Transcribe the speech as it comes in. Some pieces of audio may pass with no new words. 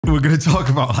we're going to talk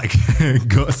about like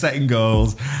setting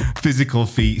goals, physical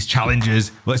feats,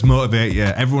 challenges. Let's motivate you.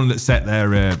 Everyone that set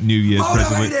their New Year's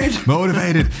resolution.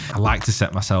 Motivated. I like to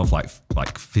set myself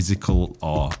like physical,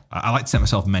 or I like to set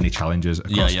myself many challenges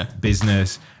across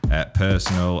business,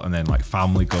 personal, and then like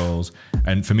family goals.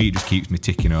 And for me, it just keeps me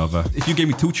ticking over. If you gave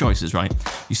me two choices, right?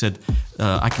 You said,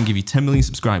 I can give you 10 million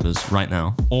subscribers right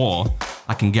now, or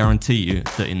I can guarantee you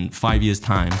that in 5 years'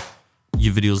 time,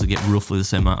 your videos will get roughly the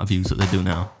same amount of views that they do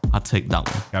now. I'd take that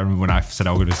one. I remember when I said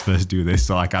I was going to first do this,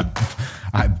 so like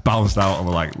I bounced out and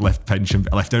like left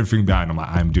everything behind. I'm like,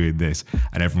 I'm doing this,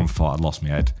 and everyone thought I'd lost my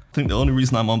head. I think the only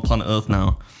reason I'm on planet Earth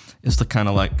now is to kind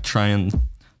of like try and,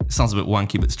 it sounds a bit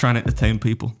wanky, but it's trying to entertain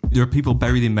people. There are people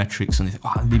buried in metrics and they think,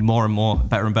 oh, I need more and more,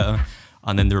 better and better.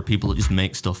 And then there are people that just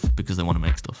make stuff because they want to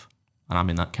make stuff. And I'm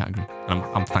in that category. And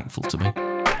I'm thankful to be.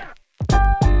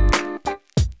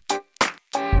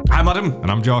 I'm Adam. And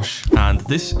I'm Josh. And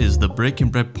this is the Breaking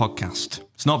Bread podcast.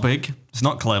 It's not big, it's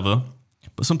not clever,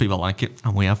 but some people like it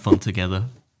and we have fun together.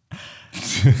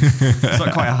 It's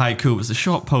not quite a haiku, it's a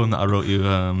short poem that I wrote you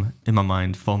in my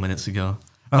mind 4 minutes ago.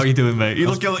 How are you doing, mate? You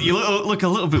look a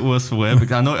little bit worse for wear,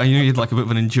 because I know you had like a bit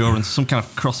of an endurance, some kind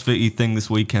of CrossFit-y thing this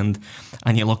weekend,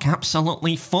 and you look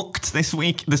absolutely fucked this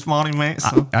morning, mate.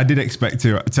 So. I did expect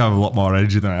to have a lot more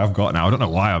energy than I have got now. I don't know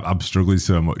why I'm struggling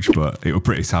so much, but it was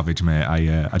pretty savage, mate.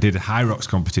 I did a High Rocks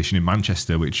competition in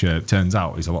Manchester, which turns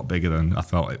out is a lot bigger than I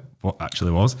thought it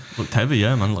actually was. Looked heavy,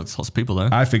 yeah, man. Lots of people there.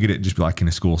 I figured it'd just be like in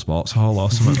a school sports hall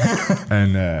or something.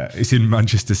 And it's in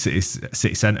Manchester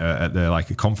City Centre at the like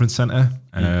a conference centre,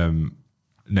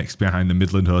 next behind the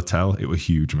Midland Hotel. It was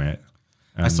huge, mate.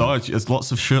 And I saw it. There's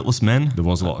lots of shirtless men. There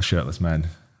was a lot of shirtless men.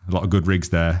 A lot of good rigs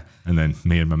there, and then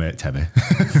me and my mate Tebby.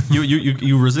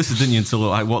 you resisted, didn't you, until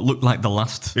like what looked like the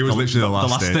last. It was literally the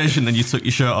last station. Then you took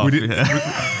your shirt off.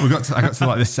 I got to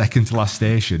like the second to last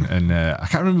station, and I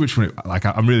can't remember which one.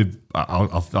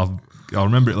 I'll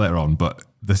remember it later on. But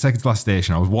the second to last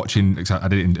station, I was watching. I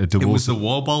did it in a double. It was the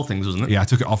wall ball things, wasn't it? Yeah, I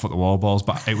took it off at the wall balls,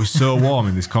 but it was so warm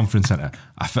in this conference centre.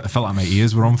 I felt like my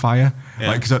ears were on fire. Yeah.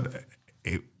 Like,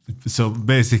 so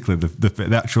basically, the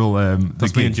actual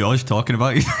that's me and George talking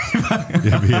about you.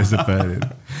 Yeah, my ears are burning.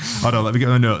 Hold on, let me get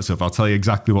my notes up. I'll tell you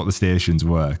exactly what the stations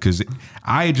were, because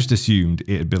I just assumed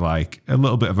it'd be like a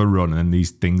little bit of a run and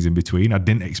these things in between. I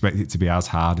didn't expect it to be as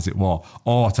hard as it was,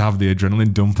 or to have the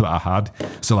adrenaline dump that I had.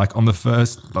 So like I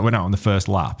went out on the first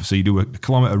lap. So you do a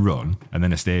kilometre run and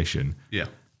then a station. Yeah.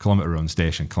 Kilometre run,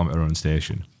 station, kilometre run,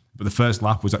 station. But the first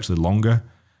lap was actually longer.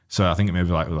 So I think it may be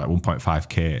like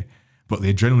 1.5k. But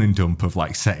the adrenaline dump of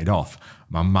like setting off,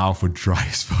 my mouth would dry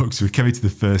as fuck. So we came into the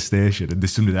first station and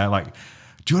there's somebody there like,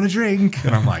 do you want a drink?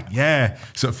 And I'm like, yeah.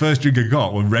 So the first drink I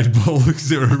got was Red Bull, because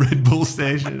they were a Red Bull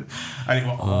station. And it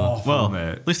was awful, well,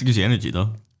 mate. at least it gives you energy,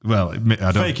 though. Well, I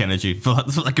don't. Fake energy for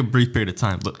like a brief period of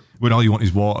time. But when all you want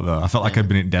is water, though. I felt like I'd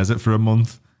been in desert for a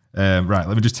month. Right,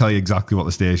 let me just tell you exactly what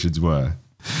the stations were.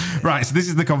 Right, so this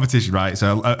is the competition, right?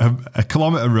 So a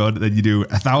kilometre run, then you do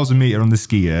 1,000 metre on the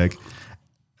ski erg,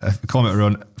 a kilometre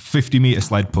run, 50 metre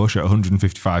sled push at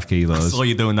 155 kilos. I saw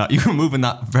you doing that. You were moving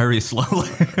that very slowly.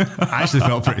 I actually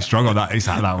felt pretty strong on that.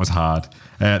 That was hard.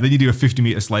 Then you do a 50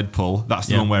 metre sled pull. That's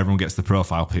the one where everyone gets the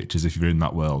profile pictures if you're in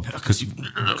that world, because of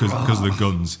the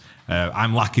guns.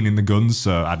 I'm lacking in the guns,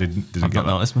 so I didn't get that.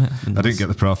 Noticed, mate. I didn't get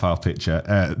the profile picture.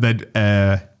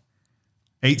 Then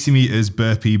 80 metres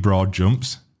burpee broad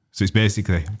jumps. So it's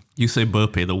basically... You say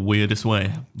burpee the weirdest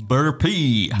way.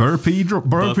 Burpee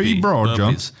broad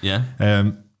jumps. Yeah.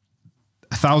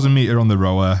 1,000 metre on the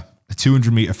rower, a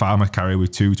 200 metre farmer carry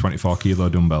with two 24 kilo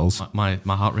dumbbells. My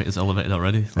heart rate is elevated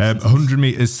already. 100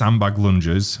 metres sandbag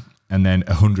lunges, and then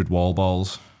 100 wall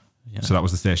balls. Yeah. So that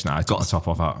was the station that I got the top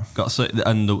off at. Got to say,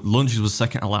 and the lunges was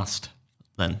second to last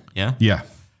then, yeah? Yeah.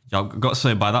 I've got to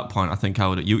say, by that point, I think I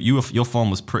would... Your form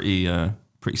was pretty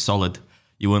solid.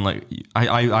 You weren't like...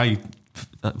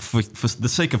 For the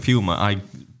sake of humour, I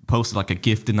posted like a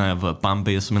GIF, didn't I, of a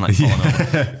Bambi or something like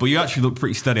that. But you actually looked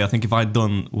pretty steady. I think if I'd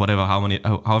done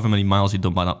however many miles you'd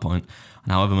done by that point,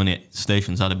 and however many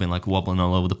stations, I'd have been like wobbling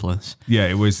all over the place. Yeah,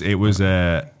 it was.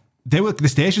 The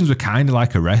stations were kind of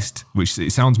like a rest, which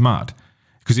it sounds mad,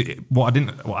 because what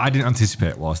I didn't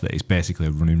anticipate was that it's basically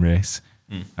a running race.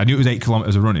 I knew it was 8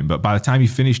 kilometres of running, but by the time you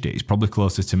finished it, it's probably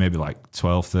closer to maybe like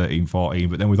 12, 13, 14.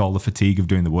 But then with all the fatigue of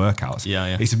doing the workouts,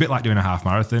 it's a bit like doing a half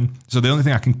marathon. So that's the only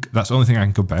thing I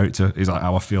can compare it to is like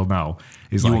how I feel now.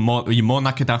 Were you more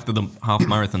knackered after the half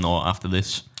marathon or after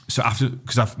this? So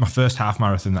because my first half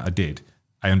marathon that I did,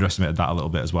 I underestimated that a little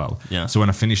bit as well. Yeah. So when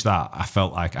I finished that, I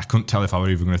felt like I couldn't tell if I were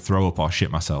even going to throw up or shit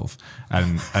myself.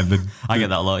 And the I get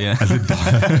that a lot, yeah.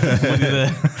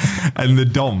 and the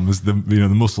DOMs, the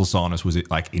muscle soreness was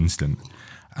like instant.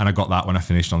 And I got that when I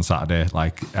finished on Saturday.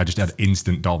 Like I just had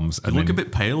instant DOMs. You look a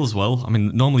bit pale as well. I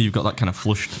mean, normally you've got that kind of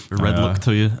flushed red look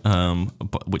to you,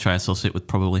 which I associate with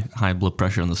probably high blood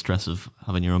pressure and the stress of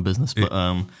having your own business. But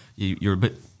you're a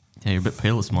bit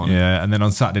pale this morning. Yeah, and then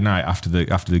on Saturday night after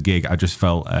the gig, I just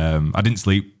felt I didn't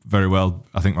sleep very well.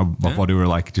 I think my body were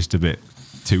like just a bit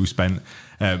too spent.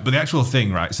 But the actual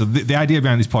thing, right? So the idea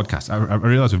behind this podcast, I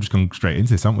realise we've just gone straight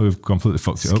into this, haven't we? We've completely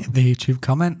fucked it up. Skip the YouTube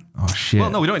comment. Oh shit! Well,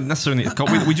 no, we don't necessarily.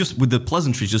 We just with the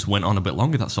pleasantries just went on a bit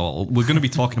longer. That's all. We're going to be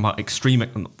talking about extreme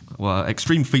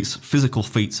feats, physical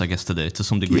feats, I guess, today to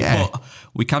some degree. Yeah. But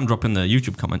we can drop in the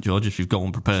YouTube comment, George, if you've got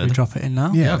one prepared. Should we drop it in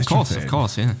now? Yeah, of let's course, drop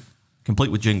it in. yeah. Complete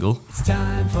with jingle. It's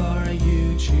time for a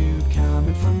YouTube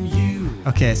comment from you.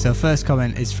 Okay, so first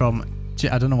comment is from...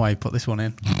 I don't know why you put this one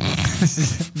in. This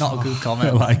is not a good I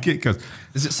comment. like it because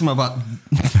Is it something about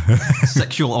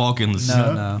sexual organs?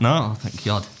 No. No, thank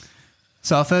God.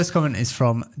 So our first comment is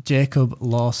from Jacob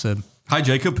Lawson. Hi,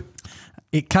 Jacob.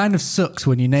 It kind of sucks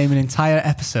when you name an entire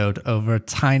episode over a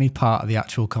tiny part of the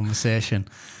actual conversation.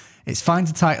 It's fine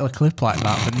to title a clip like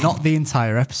that, but not the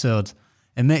entire episode.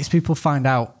 It makes people find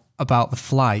out about the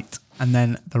flight, and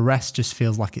then the rest just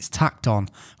feels like it's tacked on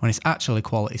when it's actually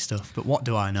quality stuff. But what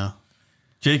do I know?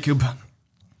 Jacob, why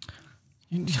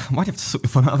do you have to suck the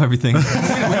fun out of everything? we don't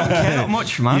care that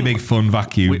much, man. you big fun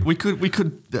vacuum. We could.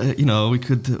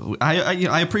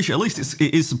 I appreciate. At least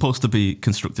it is supposed to be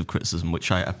constructive criticism,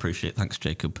 which I appreciate. Thanks,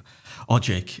 Jacob, or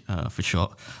Jake for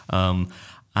short. But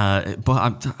I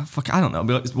don't know.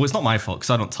 Well, it's not my fault because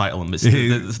I don't title them.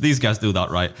 These guys do that,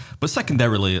 right? But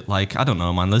secondarily, like, I don't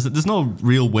know, man. There's no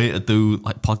real way to do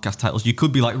like podcast titles. You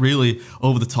could be like really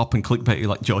over the top and clickbaity,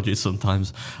 like George is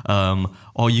sometimes,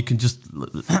 or you can just.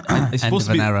 It's supposed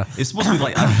to be. Error. It's supposed to be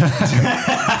like.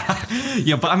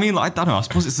 Yeah, but I mean, like, I don't know. I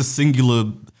suppose it's a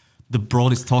singular. The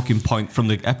broadest talking point from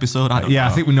the episode. I don't know. I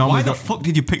think we normally. Why the fuck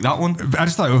did you pick that one? I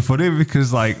just thought it was funny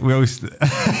because like we always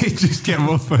it just came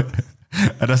up.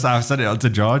 And I said it on to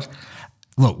George.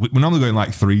 Look, we're normally going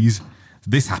like threes.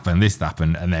 This happened,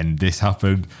 and then this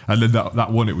happened, and then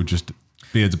that one it would just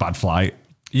be a bad flight.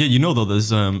 Yeah, you know though,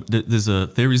 there's a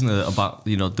theory, isn't there, about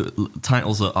the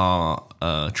titles that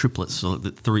are triplets, so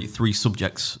the three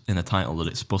subjects in a title that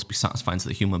it's supposed to be satisfying to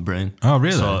the human brain. Oh,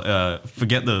 really? So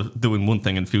forget the doing one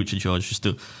thing in future, George. Just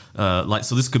do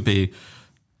so. This could be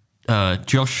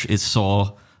Josh is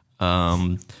sore.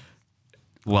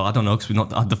 Well, I don't know because we've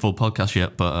not had the full podcast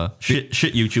yet, but shit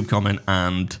YouTube comment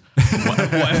and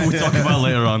whatever we talk about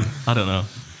later on. I don't know.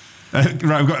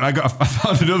 Right, I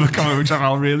found another comment which I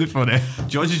found really funny.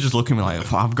 George is just looking at me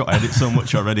like, I've got to edit so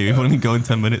much already. We've only been going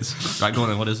 10 minutes. Right, go on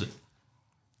then. What is it?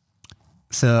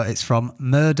 So it's from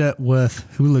Murder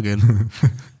Worth Hooligan.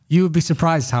 You would be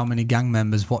surprised how many gang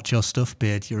members watch your stuff,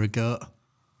 Beard. You're a goat.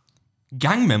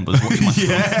 Gang members watch my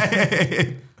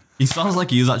stuff. He sounds like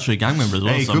he is actually a gang member as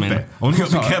well. Hey, so I mean, I've got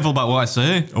to be careful about what I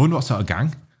say. I wonder what sort of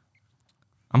gang.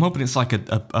 I'm hoping it's like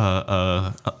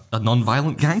a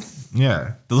non-violent gang.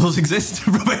 Yeah. Do those exist?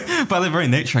 By their very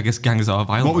nature, I guess gangs are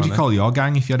violent. What would you call your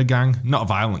gang if you had a gang? Not a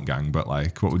violent gang, but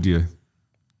like, what would you?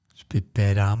 It'd be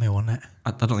Beard Army, wouldn't it? I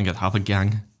don't think I'd have a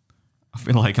gang. I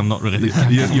feel like I'm not really the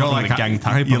gang. You're I'm like a gang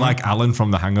type. You're like Alan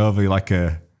from The Hangover. You're like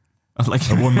a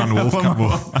one-man wolf.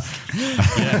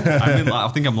 Yeah, I mean, I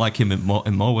think I'm like him in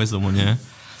more ways than one. Yeah,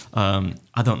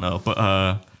 I don't know,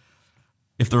 but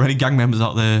if there are any gang members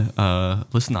out there,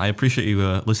 listen, I appreciate you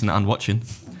listening and watching.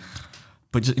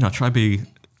 But just, try to be.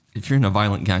 If you're in a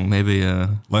violent gang, maybe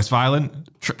Less violent.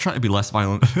 Try to be less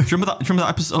violent. Do you remember that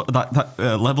episode, that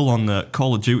level on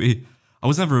Call of Duty? I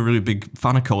was never a really big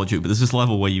fan of Call of Duty, but there's this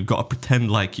level where you've got to pretend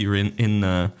like you're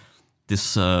in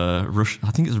this Russian.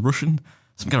 I think it's Russian.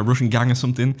 Some kind of Russian gang or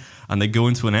something, and they go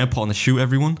into an airport and they shoot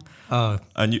everyone. Oh,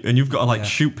 and you've got to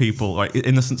shoot people, like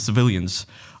innocent civilians.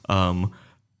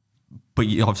 But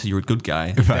obviously you're a good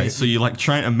guy, right? So you're like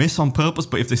trying to miss on purpose.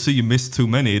 But if they see you miss too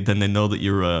many, then they know that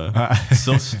you're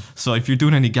sus. So if you're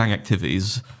doing any gang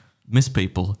activities, miss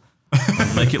people,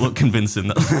 and make it look convincing.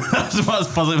 That's about as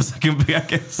positive as I can be, I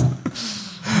guess.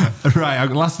 Right,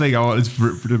 last thing I wanted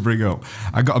to bring up.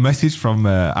 I got a message from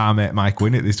our mate Mike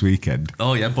Winnett this weekend.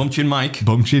 Oh yeah, Bumchin Mike.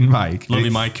 Bumchin Mike. Love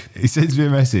you, Mike. He sends me a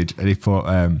message and he put,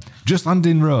 just landed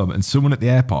in Rome and someone at the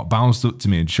airport bounced up to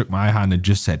me and shook my hand and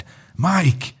just said,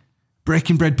 Mike,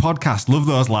 Breaking Bread podcast, love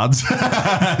those lads.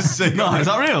 So is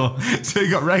that real? So he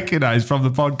got recognised from the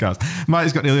podcast.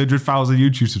 Mike's got nearly 100,000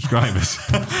 YouTube subscribers.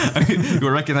 He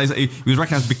was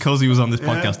recognised because he was on this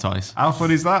podcast twice. How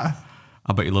fun is that?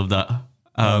 I bet you love that.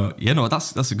 Yeah, no,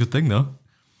 that's a good thing though.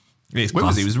 It's Where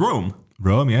was class. he? It was Rome.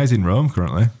 Rome, yeah, he's in Rome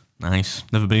currently. Nice.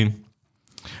 Never been.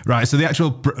 Right, so the actual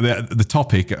the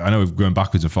topic, I know we're going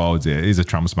backwards and forwards here, is a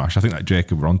tram smash. I think that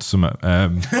Jacob we're onto something.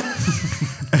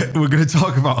 We're going to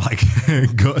talk about like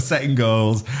setting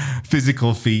goals,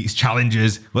 physical feats,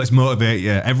 challenges. Let's motivate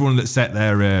you. Everyone that set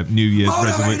their New Year's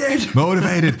resolution,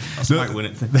 motivated. might win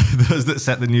it thing. Those that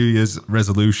set the New Year's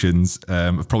resolutions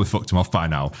have probably fucked them off by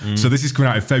now. So this is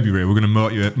coming out in February. We're going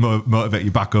to motivate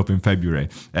you back up in February.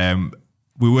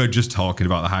 We were just talking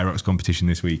about the High Rocks competition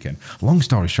this weekend. Long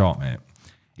story short, mate.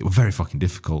 It was very fucking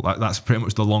difficult. That's pretty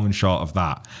much the long and short of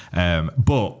that.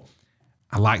 But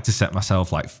I like to set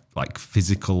myself like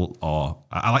physical, or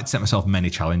I like to set myself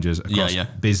many challenges across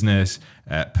business,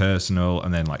 personal,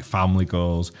 and then like family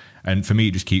goals. And for me,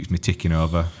 it just keeps me ticking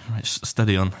over. Right,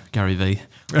 steady on, Gary V.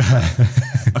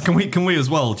 Can we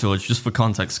as well, George? Just for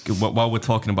context, while we're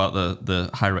talking about the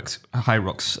High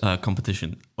Rocks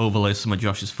competition, overlay some of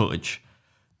Josh's footage.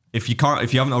 If you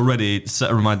haven't already,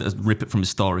 set a reminder to rip it from his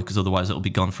story, because otherwise it'll be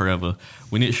gone forever.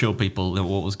 We need to show people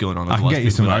what was going on. I can get you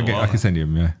some. I can send you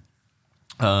them.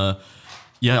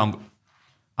 Yeah.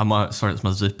 I'm sorry, it's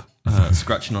my zip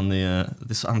scratching on the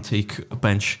this antique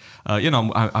bench.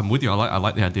 I'm with you. I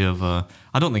like the idea of.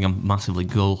 I don't think I'm massively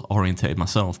goal orientated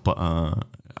myself, but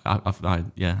I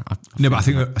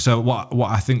think so. What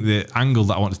I think the angle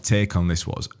that I want to take on this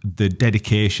was the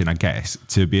dedication, I guess,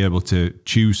 to be able to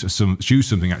choose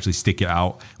something, actually stick it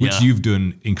out, which you've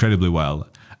done incredibly well.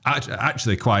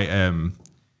 Actually, quite.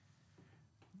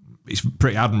 It's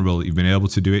pretty admirable that you've been able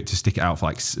to do it, to stick it out for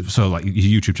like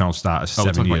your YouTube channel started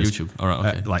 7 years. About YouTube. All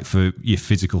right, okay. Like for your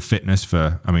physical fitness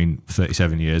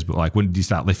 37 years. But like, when did you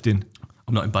start lifting?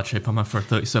 I'm not in bad shape, am I, for a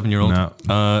 37-year-old? No.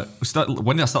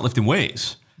 When did I start lifting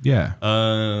weights? Yeah.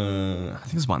 I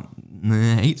think it was about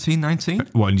 18, 19.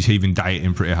 What, and you've been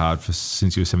dieting pretty hard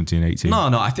since you were 17, 18? No,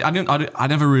 I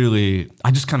never really,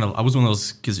 I was one of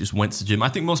those kids who just went to the gym. I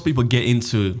think most people get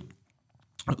into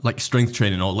like strength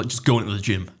training or like just going to the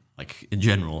gym, like in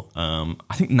general.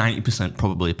 I think 90%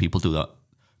 probably of people do that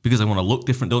because they want to look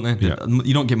different, don't they? Yeah.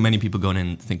 You don't get many people going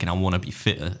in thinking I want to be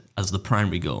fitter as the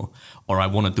primary goal, or I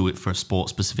want to do it for a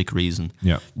sport-specific reason.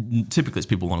 Yeah. Typically, it's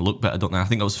people want to look better, don't they? I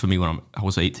think that was for me when I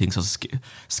was 18, because I was a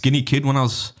skinny kid when I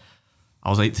was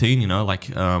 18, and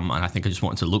I think I just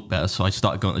wanted to look better, so I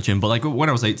started going to the gym. But like when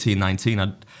I was 18, 19,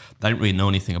 I didn't really know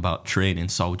anything about training,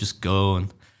 so I would just go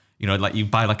and, like you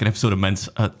buy like an episode of Men's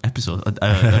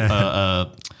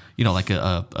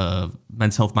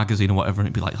Health magazine or whatever, and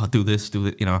it'd be like, do this, do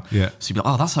it, Yeah. So you'd be like,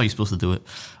 oh, that's how you're supposed to do it.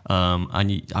 And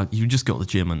you just go to the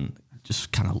gym and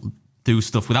just kind of do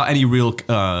stuff without any real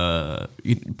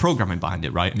programming behind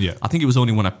it, right? Yeah. I think it was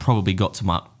only when I probably got to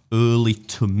my early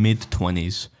to mid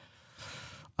 20s.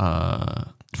 It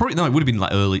would have been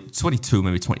like early 22,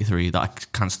 maybe 23, that I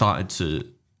kind of started to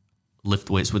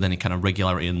lift weights with any kind of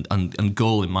regularity and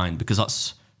goal in mind, because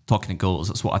that's talking of goals.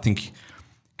 That's what I think.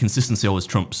 Consistency always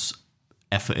trumps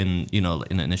effort in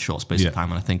a short space of time,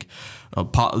 and I think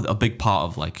a big part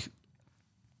of like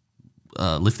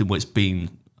lifting weights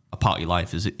being a part of your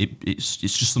life is it's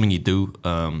just something you do,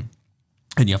 and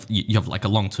you have like a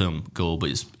long-term goal,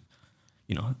 but it's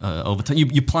over time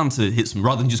you plan to hit some,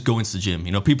 rather than just go into the gym.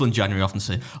 People in January often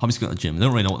say, I'm just going to the gym. They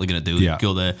don't really know what they're going to do. Yeah.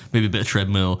 Go there, maybe a bit of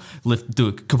treadmill, do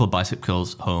a couple of bicep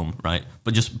curls home, right?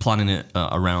 But just planning it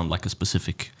around like a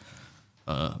specific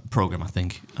program, I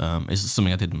think, is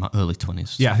something I did in my early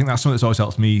 20s. Yeah, I think that's something that's always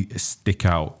helped me stick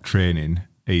out training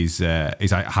is like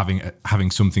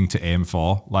having something to aim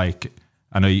for. Like,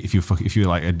 I know if you're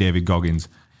like a David Goggins,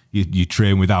 you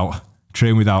train without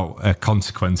a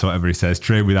consequence or whatever he says,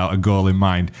 train without a goal in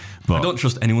mind. But I don't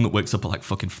trust anyone that wakes up at like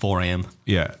fucking 4 a.m.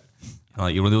 Yeah.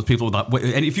 Like, you're one of those people that,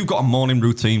 and if you've got a morning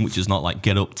routine, which is not like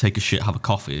get up, take a shit, have a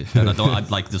coffee, then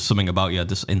there's something about you I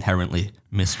just inherently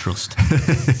mistrust.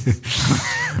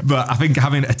 But I think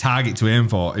having a target to aim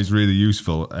for is really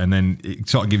useful, and then it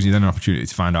sort of gives you then an opportunity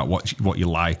to find out what you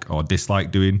like or dislike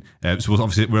doing. So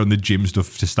obviously we're on the gym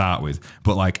stuff to start with,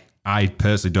 but like I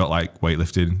personally don't like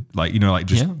weightlifting,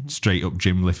 straight up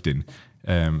gym lifting.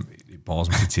 It bores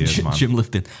me to tears, man. Gym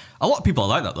lifting. A lot of people are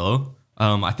like that though.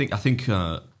 I think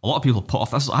a lot of people put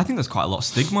off. I think there's quite a lot of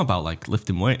stigma about like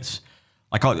lifting weights.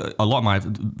 Like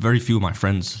very few of my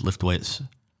friends lift weights,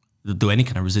 do any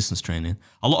kind of resistance training.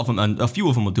 A lot of them, and a few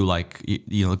of them will do like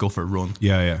go for a run.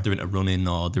 Yeah. They're into running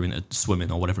or they're into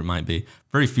swimming or whatever it might be.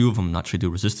 Very few of them actually do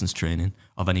resistance training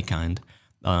of any kind.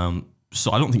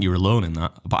 So I don't think you're alone in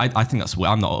that. But I think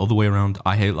I'm not the other way around.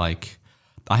 I hate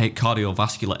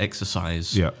cardiovascular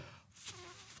exercise. Yeah.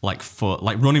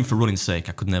 running for running's sake.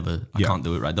 I could never. I can't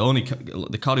do it. Right.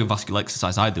 The cardiovascular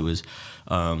exercise I do is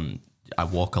I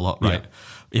walk a lot. Right. Yeah.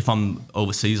 If I'm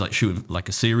overseas, like shooting like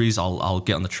a series, I'll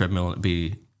get on the treadmill and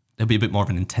it'll be a bit more of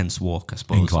an intense walk, I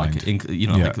suppose. Inclined.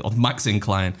 Like a max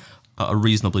incline at a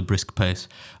reasonably brisk pace.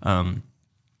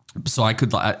 So I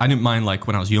could I didn't mind like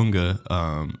when I was younger.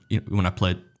 When I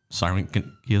played Siren, can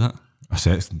you hear that? I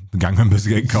say it's the gang members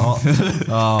get caught.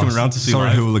 Coming around to see sorry,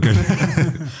 live. hooligan.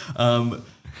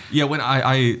 Yeah, when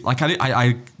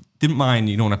I didn't mind,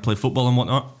 when I played football and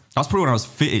whatnot. That's probably when I was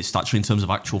fittest, actually, in terms of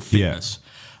actual fitness.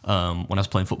 When I was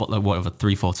playing football, like whatever,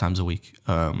 3-4 times a week,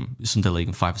 Sunday league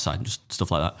and 5-a-side and just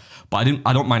stuff like that. But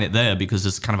I don't mind it there because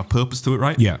there's kind of a purpose to it,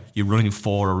 right? Yeah, you're running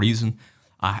for a reason.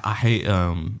 I hate.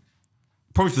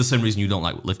 Probably for the same reason you don't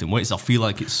like lifting weights. I feel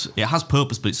like it has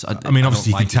purpose, but it's. I mean,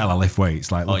 obviously you can tell I lift weights.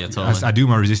 Like, oh yeah, totally. I do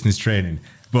my resistance training,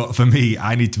 but for me,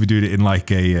 I need to be doing it in like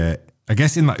I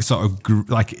guess in like sort of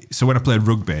like. So when I played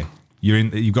rugby,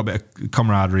 you've got a bit of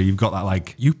camaraderie. You've got that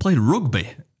like. You played rugby.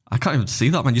 I can't even see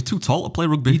that, man. You're too tall to play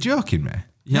rugby. Are you joking, mate?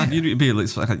 Yeah, you need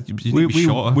to be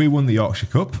shorter. We won the Yorkshire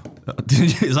Cup.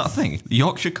 Is that a thing? The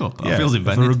Yorkshire Cup? Yeah, I feel it's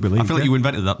invented. rugby league, I feel like you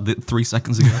invented that 3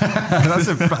 seconds ago.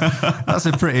 that's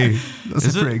a pretty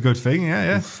good thing.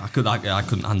 Yeah. I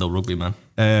couldn't handle rugby, man.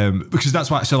 Because that's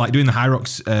why. So like doing the High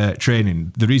Rocks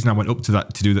training, the reason I went up to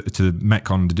that to do to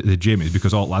Metcon, the gym, is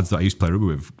because all lads that I used to play rugby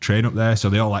with train up there. So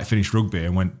they all like finished rugby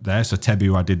and went there. So Tebby,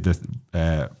 who I did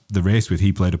the race with,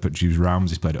 he played up at Jews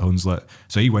Rams. He played at Hunslet.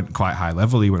 So he went quite high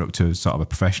level. He went up to sort of a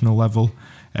professional level.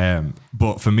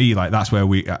 But for me, like that's where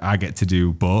I get to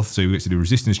do both. So you get to do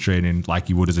resistance training like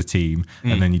you would as a team,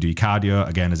 and then you do your cardio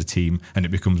again as a team, and it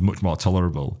becomes much more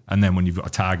tolerable. And then when you've got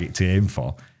a target to aim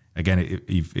for, again,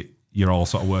 you're all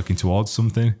sort of working towards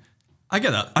something. I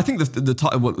get that. I think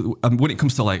when it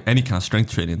comes to like any kind of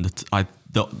strength training,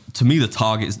 to me the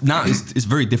target is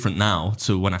very different now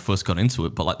to when I first got into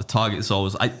it. But like the target is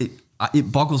always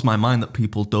it boggles my mind that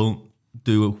people don't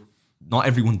do. Not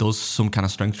everyone does some kind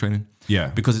of strength training. Yeah,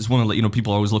 because it's one of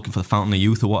people are always looking for the fountain of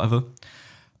youth or whatever.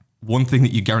 One thing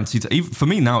that you guarantee even for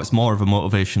me now, it's more of a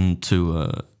motivation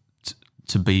to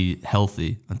be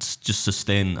healthy and just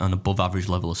sustain an above average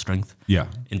level of strength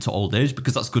into old age,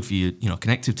 because that's good for your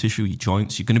connective tissue, your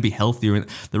joints. You're going to be healthier.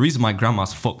 The reason my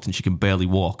grandma's fucked and she can barely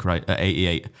walk right at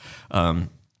 88 or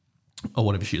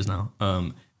whatever she is now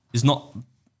is not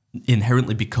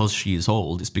inherently because she is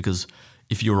old. It's because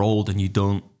if you're old and you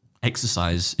don't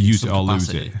exercise, use it or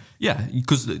lose it. Yeah,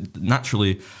 because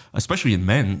naturally, especially in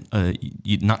men,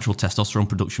 your natural testosterone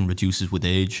production reduces with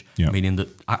age, meaning that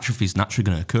atrophy is naturally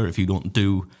going to occur if you don't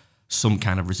do some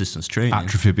kind of resistance training.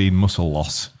 Atrophy being muscle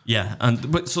loss. Yeah,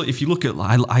 but so if you look at,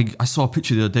 I saw a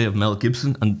picture the other day of Mel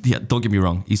Gibson, and yeah, don't get me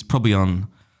wrong, he's probably on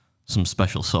some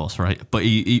special sauce, right? But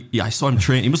I saw him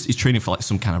train. He's training for like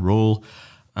some kind of role,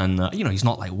 and he's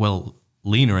not like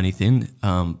lean or anything,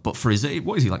 but for his age,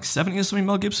 what is he, like 70 or something,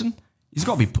 Mel Gibson? He's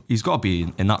got to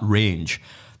be in that range.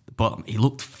 But he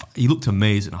looked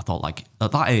amazing. I thought, like,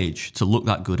 at that age to look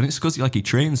that good, and it's because he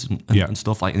trains and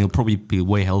stuff, like, and he'll probably be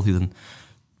way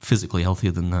physically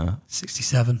healthier than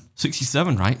 67.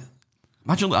 67, right?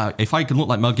 Imagine if I can look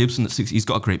like Mel Gibson at 60. He's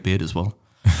got a great beard as well.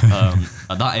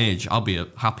 At that age, I'll be a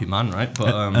happy man, right?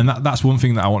 But and that's one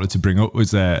thing that I wanted to bring up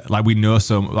was like we know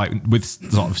with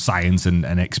sort of science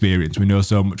and experience, we know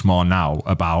so much more now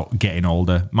about getting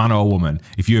older, man or woman.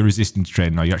 If you're a resistance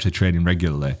trainer or you're actually training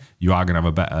regularly, you are going to have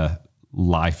a better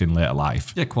life in later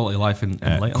life. Yeah, quality of life in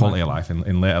later quality life. of life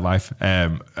in later life.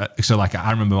 So like I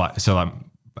remember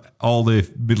all the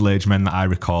middle-aged men that I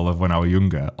recall of when I was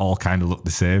younger all kind of looked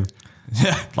the same.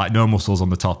 Yeah, like no muscles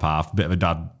on the top half, bit of a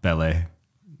dad belly.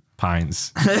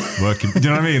 Pints working. Do you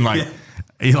know what I mean? Like,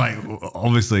 you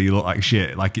obviously you look like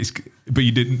shit. Like but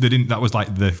you didn't. That was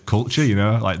like the culture,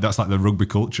 like that's like the rugby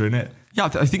culture in it.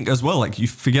 Yeah, I think as well. Like you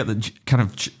forget that kind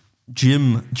of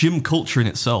gym culture in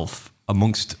itself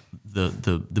amongst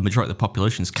the majority of the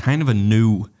population is kind of a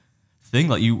new thing.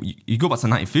 Like you go back to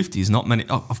the 1950s, not many.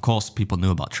 Of course, people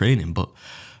knew about training, but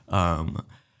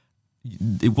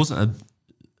it wasn't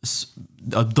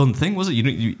a done thing, was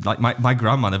it? Like my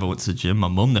grandma never went to the gym, my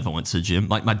mum never went to the gym.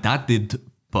 Like my dad did,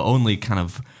 but only kind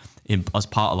of as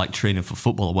part of like training for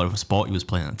football or whatever sport he was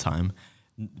playing at the time.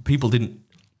 People didn't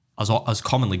as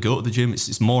commonly go to the gym.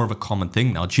 It's more of a common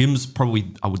thing now. Gyms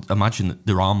probably, I would imagine that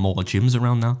there are more gyms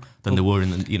around now than there were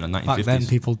in the 1950s. Back then,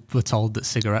 people were told that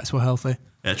cigarettes were healthy.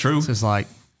 Yeah, true. So it's like,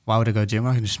 why would I go to the gym?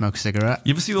 I can just smoke a cigarette.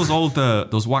 You ever see those old,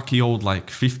 those wacky old like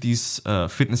 50s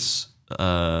fitness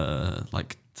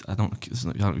like, I don't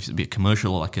know if it'd be a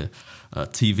commercial or like a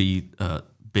TV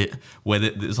bit where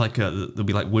there's like there'll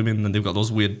be like women and they've got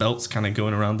those weird belts kind of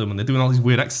going around them and they're doing all these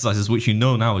weird exercises which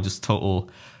now are just total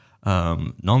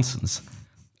nonsense.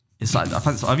 It's like,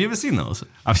 have you ever seen those?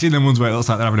 I've seen them ones where it looks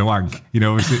like they're having a wank. You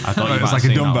know, I thought you it's might like have a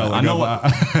seen dumbbell. that. I know what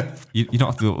you don't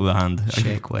have to do it with a hand.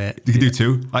 Shake weight. You can do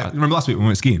two. Like, remember last week when we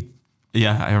went skiing?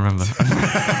 Yeah, I remember.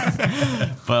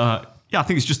 But yeah, I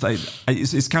think it's just like,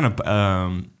 it's kind of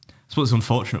I suppose it's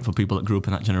unfortunate for people that grew up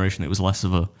in that generation. It was less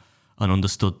of an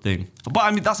understood thing. But I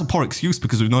mean, that's a poor excuse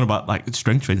because we've known about like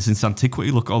strength training since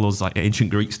antiquity. Look at all those like ancient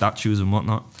Greek statues and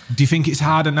whatnot. Do you think it's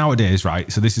harder nowadays,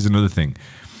 right? So this is another thing.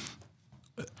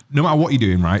 No matter what you're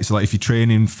doing, right? So like if you're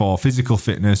training for physical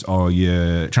fitness or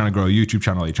you're trying to grow a YouTube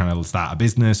channel, or you're trying to start a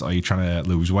business or you're trying to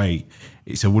lose weight,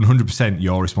 it's a 100%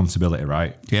 your responsibility,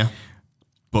 right? Yeah.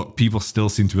 But people still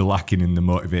seem to be lacking in the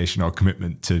motivation or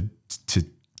commitment to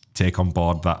take on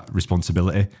board that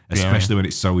responsibility, especially when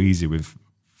it's so easy with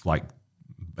like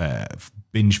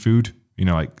binge food. You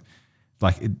know,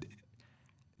 do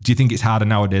you think it's harder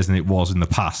nowadays than it was in the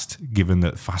past, given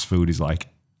that fast food is like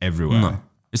everywhere? No.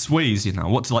 It's way easier now.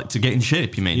 What to get in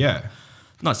shape, you mean? Yeah.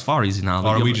 No, it's far easier now.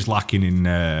 Or are we just lacking in...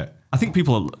 I think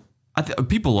people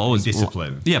always...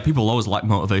 discipline. Yeah, people always like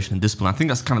motivation and discipline. I think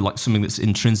that's kind of like something that's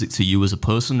intrinsic to you as a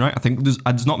person, right? I think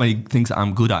there's not many things that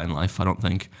I'm good at in life, I don't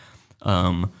think.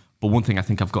 But one thing I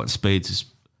think I've got in spades is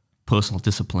personal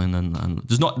discipline. And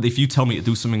there's not... If you tell me to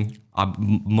do something,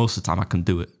 most of the time I can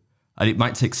do it. And it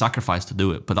might take sacrifice to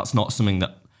do it, but that's not something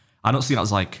that... I don't see that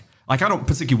as like... Like, I don't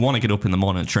particularly want to get up in the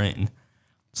morning and train.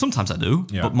 Sometimes I do,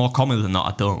 but more common than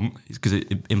not, I don't, because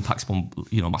it impacts on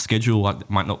my schedule. I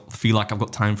might not feel like I've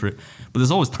got time for it, but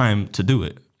there's always time to do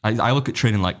it. I look at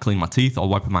training like cleaning my teeth or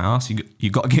wiping my ass. You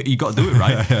got to do it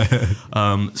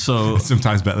right. So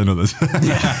sometimes better than others.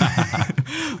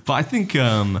 But I think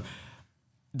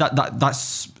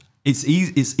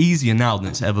it's easier now than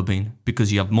it's ever been because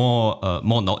you have more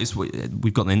notice.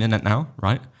 We've got the internet now,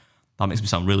 right? That makes me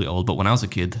sound really old, but when I was a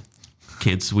kid.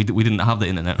 We didn't have the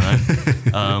internet, right?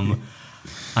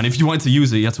 And if you wanted to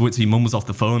use it, you had to wait till your mum was off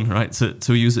the phone, right,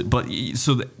 to use it. But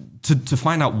to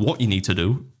find out what you need to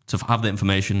do to have the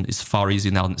information is far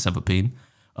easier now than it's ever been.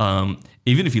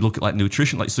 Even if you look at like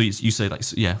nutrition, like so you say like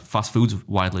yeah, fast food's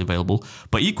widely available,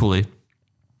 but equally,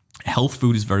 health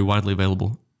food is very widely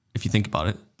available. If you think about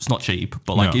it, it's not cheap,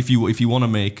 but like if you want to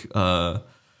make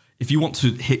if you want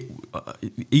to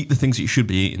eat the things that you should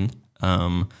be eating.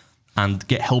 And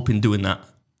get help in doing that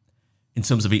in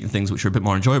terms of eating things which are a bit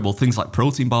more enjoyable. Things like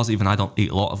protein bars, even I don't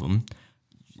eat a lot of them.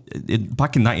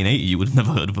 Back in 1980, you would have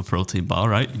never heard of a protein bar,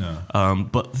 right? No.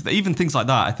 But even things like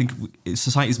that, I think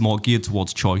society is more geared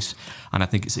towards choice. And I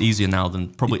think it's easier now than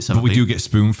probably it's ever been. But we do get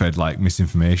spoon-fed like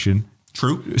misinformation.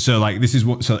 True. So like this is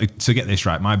what, so to get this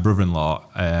right, my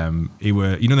brother-in-law, he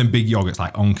were, you know them big yogurts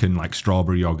like Onken, like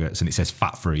strawberry yogurts, and it says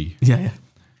fat-free. Yeah.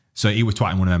 So he was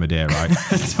twatting one of them a day, right?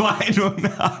 Twatting one.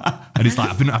 And it's like,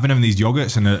 I've been having these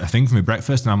yogurts and a thing for my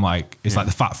breakfast, and I'm like, it's like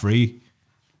the fat free.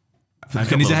 And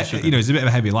he's he's a bit of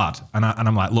a heavy lad, and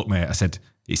I'm like, look, mate, I said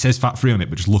it says fat free on it,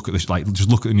 but just look at this, like, just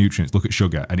look at the nutrients, look at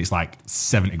sugar, and it's like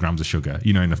 70 grams of sugar,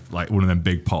 you know, in like one of them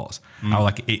big pots. I was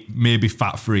like, it may be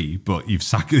fat free, but you've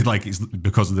like it's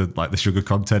because of the sugar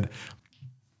content.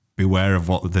 Beware of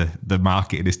what the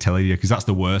marketing is telling you, because that's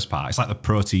the worst part. It's like the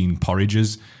protein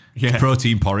porridges. Yeah.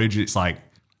 Protein porridge, it's like,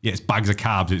 it's bags of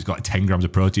carbs, and it's got like 10 grams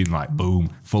of protein, like boom,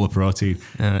 full of protein.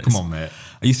 Come on, mate.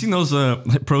 Have you seen those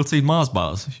like protein Mars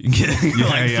bars? You can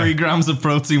get 3 grams of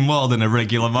protein more than a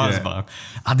regular Mars bar.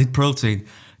 Added protein.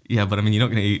 Yeah, but I mean, you're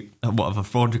not going to eat, a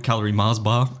 400 calorie Mars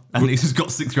bar, and it's just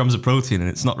got 6 grams of protein, and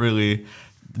it's not really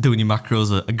doing your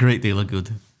macros a great deal of good.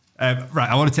 Right,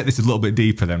 I want to take this a little bit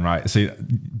deeper then, right? So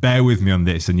bear with me on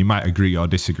this, and you might agree or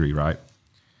disagree, right?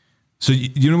 So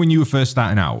you know when you were first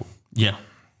starting out,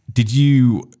 did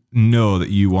you know that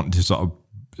you wanted to sort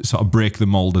of break the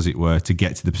mold, as it were, to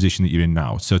get to the position that you're in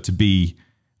now? So to be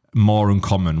more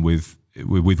uncommon with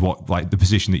what, like, the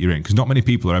position that you're in, because not many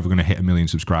people are ever going to hit 1 million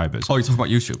subscribers. Oh, you're talking about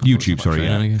YouTube? YouTube, sorry.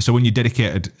 Yeah. So when you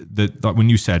dedicated like when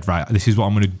you said, right, this is what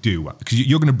I'm going to do, because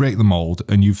you're going to break the mold,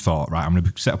 and you've thought, right, I'm going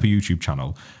to set up a YouTube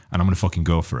channel and I'm going to fucking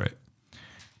go for it.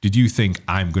 Did you think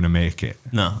I'm going to make it?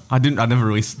 No, I didn't. I never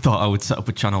really thought I would set up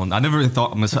a channel, and I never really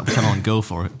thought I'm going to set up a channel and go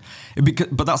for it.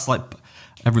 But that's like,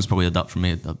 everyone's probably heard that from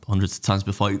me hundreds of times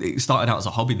before. It started out as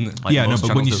a hobby, didn't it? Like yeah, no,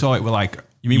 but when you saw it, we're like,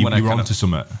 you mean when you were onto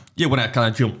something? Yeah, when I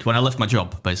kind of jumped, when I left my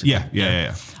job, basically.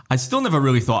 Yeah. I still never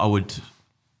really thought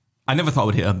I never thought I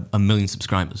would hit 1 million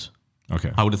subscribers.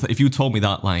 Okay. I would have if you told me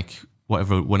that, like,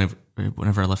 whenever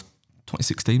I left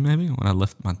 2016, maybe, when I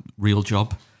left my real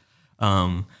job,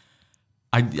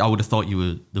 I would have thought there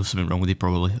was something wrong with you,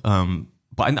 probably.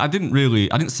 But I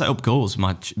didn't set up goals.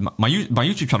 My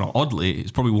YouTube channel, oddly,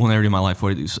 is probably one area of my life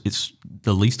where it's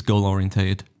the least goal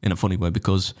orientated in a funny way,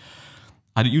 because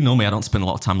you know me, I don't spend a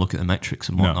lot of time looking at the metrics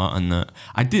and whatnot. And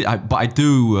I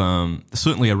do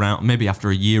certainly around maybe after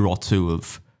a year or two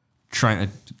of trying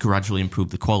to gradually improve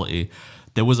the quality,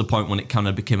 there was a point when it kind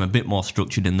of became a bit more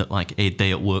structured, in that like a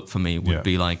day at work for me would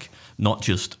be like not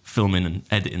just filming and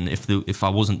editing. If I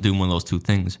wasn't doing one of those two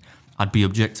things, I'd be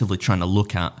objectively trying to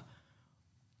look at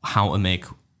how to make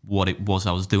what it was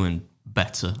I was doing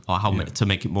better, or how to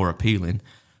make it more appealing.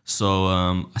 So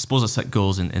I suppose I set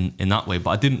goals in that way,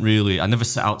 but I never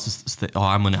set out to say, oh,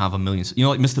 I'm going to have 1 million. You know,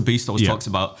 like Mr. Beast always talks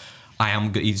about,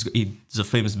 there's a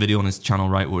famous video on his channel,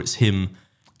 right, where it's him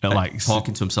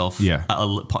talking to himself at a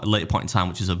later point in time,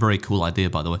 which is a very cool idea,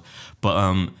 by the way.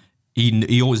 But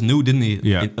he always knew, didn't he,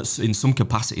 in some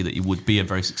capacity, that he would be a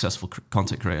very successful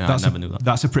content creator. I never knew that.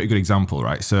 That's a pretty good example,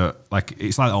 right? So like,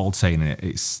 it's like the old saying,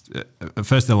 it's at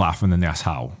first they laugh and then they ask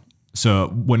how. So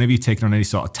whenever you're taking on any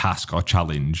sort of task or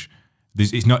challenge,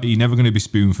 you're never going to be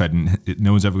spoon fed, and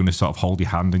no one's ever going to sort of hold your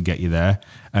hand and get you there.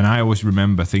 And I always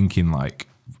remember thinking like,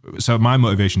 so my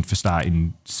motivation for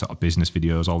starting sort of business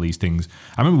videos, all these things,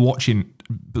 I remember watching,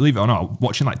 believe it or not,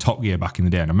 watching like Top Gear back in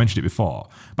the day, and I mentioned it before,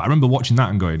 but I remember watching that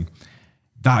and going,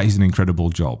 that is an incredible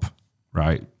job,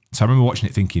 right? So I remember watching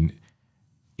it thinking,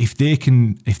 if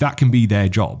that can be their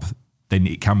job, then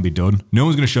it can be done. No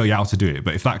one's going to show you how to do it,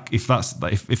 but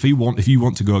if you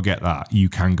want to go get that, you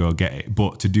can go get it.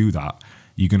 But to do that,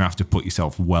 you're going to have to put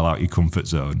yourself well out your comfort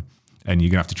zone, and you're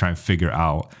going to have to try and figure it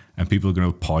out. And people are going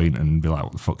to point and be like,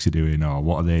 what the fuck's he doing? Or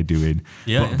what are they doing?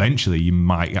 But eventually you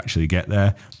might actually get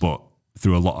there, but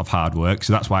through a lot of hard work.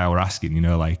 So that's why I was asking, you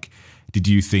know, like, did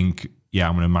you think, yeah,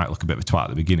 might look a bit of a twat at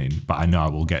the beginning, but I know I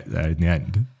will get there in the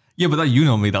end? Yeah, but you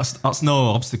know me, that's no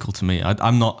obstacle to me.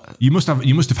 I'm not. You must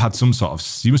have had some sort of,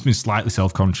 you must have been slightly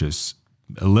self-conscious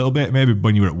a little bit, maybe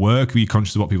when you were at work. Were you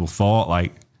conscious of what people thought?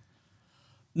 Like,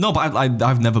 no, but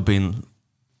I've never been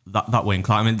that way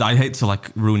inclined. I mean, I hate to like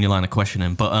ruin your line of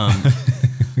questioning, but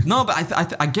no, but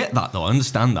I get that though. I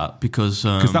understand that, because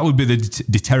that would be the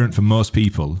deterrent for most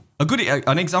people.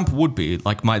 An example would be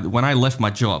like when I left my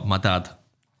job, my dad,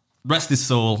 rest his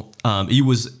soul,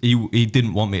 he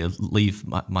didn't want me to leave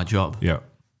my job. Yeah,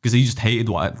 because he just hated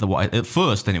what I at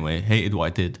first anyway, hated what I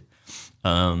did.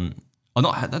 Or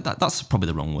not, that's probably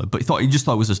the wrong word, but he just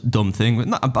thought it was a dumb thing.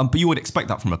 But you would expect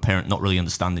that from a parent not really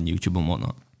understanding YouTube and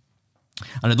whatnot.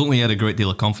 And I don't think he had a great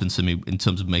deal of confidence in me in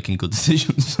terms of making good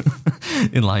decisions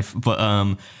in life. But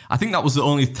I think that was the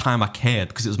only time I cared,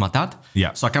 because it was my dad.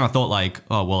 Yeah. So I kind of thought like,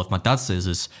 oh, well, if my dad says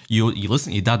this, you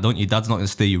listen to your dad, don't you? Dad's not going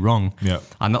to steer you wrong. Yeah.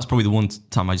 And that's probably the one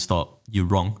time I just thought, you're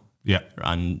wrong. Yeah.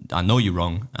 And I know you're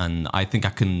wrong, and I think I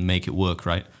can make it work,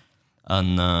 right?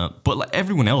 And but like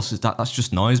everyone else, that's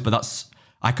just noise. But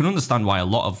I can understand why a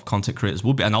lot of content creators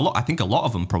would be, and I think a lot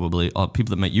of them probably, or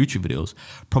people that make YouTube videos,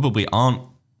 probably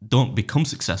don't become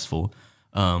successful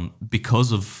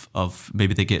because of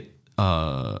maybe they get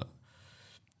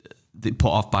they put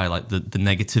off by like the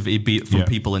negativity, be it from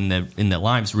people in their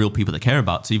lives, real people they care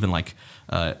about, to even like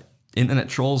internet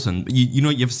trolls. And you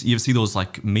ever see those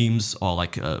like memes or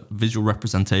like visual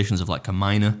representations of like a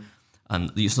miner,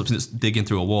 and something that's digging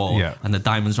through a wall, and the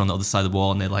diamonds are on the other side of the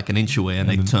wall, and they're like an inch away, and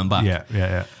they turn back.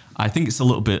 Yeah. I think it's a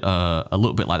little bit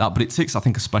like that, but it takes, I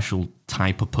think, a special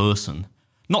type of person.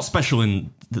 Not special in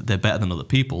that they're better than other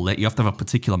people. You have to have a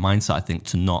particular mindset, I think,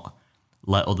 to not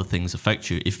let other things affect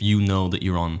you. If you know that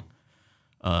you're on,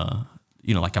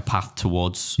 like a path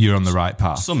towards, you're on the right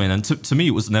path. Something. And to me,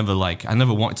 it was never like, I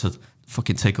never wanted to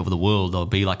fucking take over the world or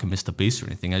be like a Mr. Beast or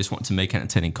anything. I just wanted to make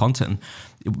entertaining content.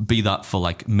 It would be that for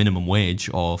like minimum wage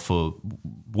or for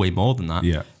way more than that.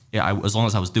 Yeah. As long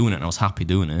as I was doing it and I was happy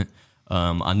doing it,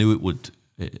 I knew it would,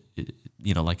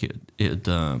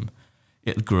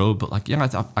 it'd grow. But like,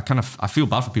 I feel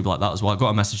bad for people like that as well. I got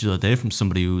a message the other day from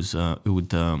somebody has a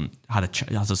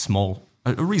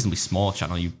reasonably small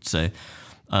channel, you'd say,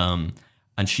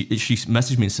 and she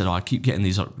messaged me and said, "Oh, I keep getting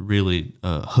these really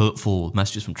hurtful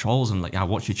messages from trolls, and like I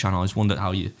watch your channel. I just wondered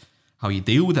how you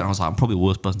deal with it." And I was like, I'm probably the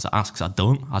worst person to ask, because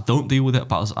I don't deal with it.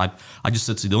 But I just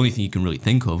said, the only thing you can really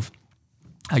think of,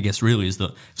 I guess, really, is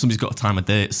that if somebody's got a time of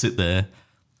day to sit there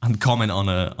and comment on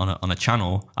a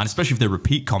channel, and especially if they're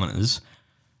repeat commenters,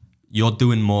 you're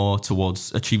doing more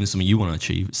towards achieving something you want to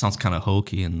achieve. It sounds kind of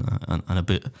hokey and a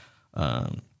bit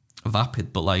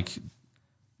vapid, but like,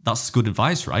 that's good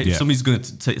advice, right? Yeah. If somebody's going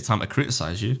to take the time to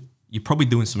criticize you, you're probably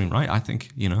doing something right, I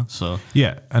think, so.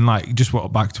 Yeah, and like, just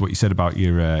back to what you said about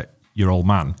your old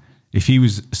man, if he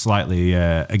was slightly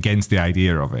against the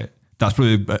idea of it, that's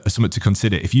probably something to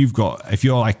consider. If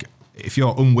you're like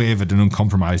unwavered and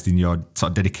uncompromised in your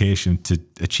sort of dedication to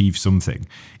achieve something,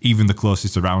 even the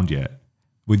closest around you,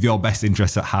 with your best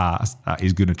interests at heart, that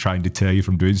is going to try and deter you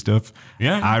from doing stuff.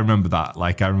 Yeah. I remember that.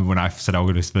 Like, I remember when I said I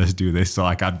was going to first do this. So,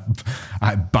 like,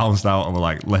 I bounced out and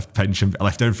like left pension, I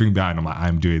left everything behind. I'm like,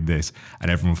 I'm doing this.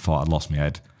 And everyone thought I'd lost my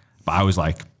head. But I was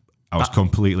like, I was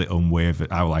completely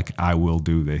unwavered. I was like, I will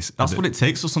do this. That's what it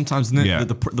takes. So sometimes, isn't it? Yeah.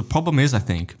 The problem is, I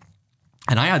think,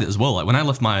 and I had it as well. Like when I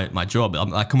left my job,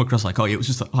 I come across like, oh, it was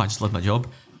just like, oh, I just left my job.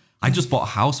 I just bought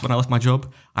a house when I left my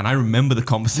job, and I remember the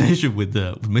conversation with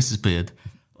Mrs. Beard.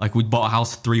 Like we bought a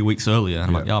house 3 weeks earlier, and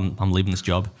I'm like, yeah, I'm leaving this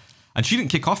job. And she didn't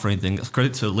kick off or anything. That's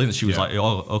credit to Lynn. She was like,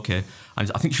 oh, okay.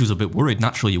 And I think she was a bit worried.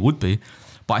 Naturally, you would be,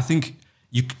 but I think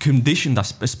you conditioned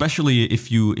that, especially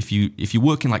if you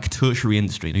work in like a tertiary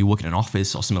industry, you work in an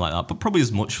office or something like that, but probably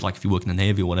as much like if you work in the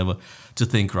Navy or whatever, to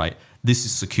think, right, this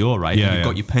is secure, right? Yeah, You've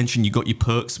got your pension, you've got your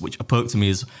perks, which a perk to me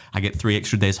is I get 3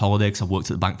 extra days holiday because I've worked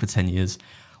at the bank for 10 years.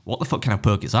 What the fuck kind of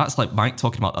perk is that? It's like Mike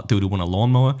talking about that dude who won a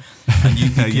lawnmower. And you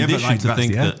conditioned like, to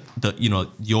think that you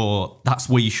know, that's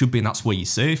where you should be and that's where you're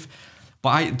safe.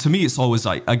 But to me, it's always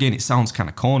like, again, it sounds kind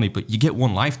of corny, but you get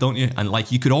one life, don't you? And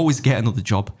like, you could always get another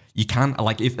job. You can,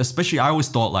 like, especially I always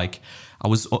thought like,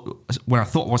 when I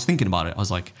was thinking about it, I was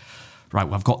like, right,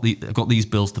 well, I've got these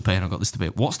bills to pay and I've got this to pay.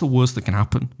 What's the worst that can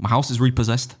happen? My house is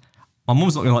repossessed. My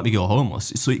mum's not going to let me go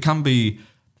homeless. So it can be,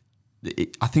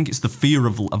 I think it's the fear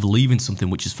of leaving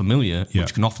something which is familiar,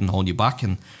 which can often hold you back.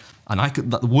 And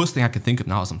the worst thing I could think of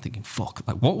now is I'm thinking, fuck,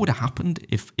 like what would have happened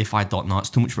if I thought, no, it's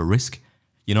too much of a risk?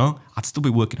 You know, I'd still be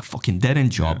working a fucking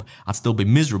dead-end job. Yeah. I'd still be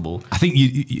miserable. I think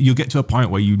you'll get to a point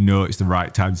where you know it's the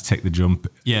right time to take the jump,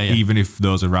 even if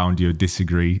those around you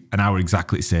disagree. And I was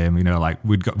exactly the same. You know, like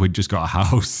we'd just got a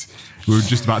house, we were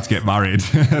just about to get married,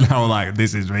 and I was like,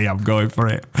 "This is me. I'm going for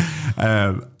it."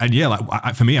 And yeah,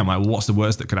 like for me, I'm like, well, "What's the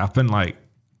worst that could happen?" Like,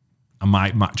 I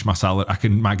might match my salary.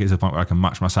 Might get to the point where I can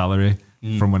match my salary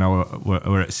from when I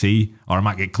were at sea, or I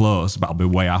might get close, but I'll be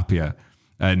way happier.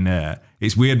 And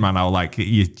it's weird, man, how like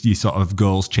you sort of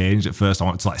goals changed. At first I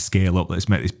wanted to like scale up, let's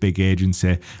make this big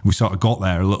agency. We sort of got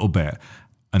there a little bit,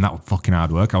 and that was fucking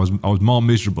hard work. I was more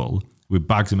miserable with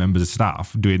bags of members of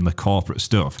staff doing the corporate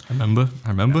stuff. I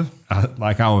remember.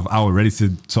 Like I was ready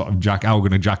to sort of I was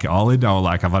going to jack it all in. I was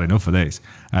like, I've had enough of this.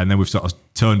 And then we've sort of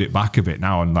turned it back a bit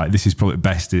now, and like this is probably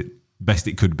best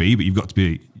it could be, but you've got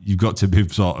to be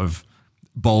sort of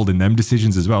bold in them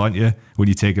decisions as well, aren't you? When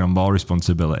you're taking on more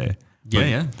responsibility.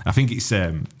 Yeah. I think it's.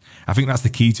 I think that's the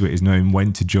key to it, is knowing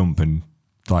when to jump, and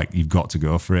like you've got to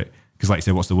go for it. Because like you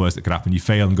said, what's the worst that could happen? You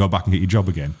fail and go back and get your job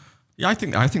again. Yeah, I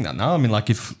think that now. I mean, like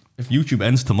if YouTube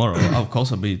ends tomorrow, of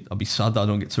course I'd be sad that I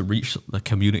don't get to reach the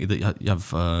community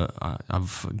that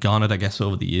I've garnered, I guess,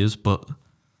 over the years. But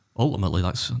ultimately,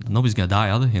 like nobody's gonna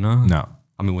die, are they? You know? No.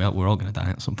 I mean, we're all going to die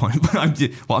at some point. But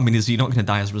what I mean is, you're not going to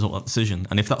die as a result of that decision.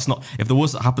 And if the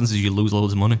worst that happens is you lose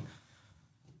loads of money.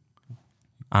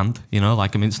 And, you know,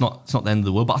 like, I mean, it's not the end of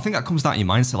the world, but I think that comes down to your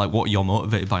mindset, like what you're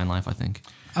motivated by in life, I think.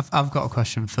 I've got a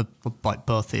question for like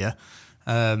both of you.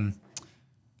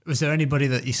 Was there anybody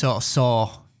that you sort of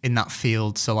saw in that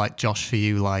field? So like Josh, for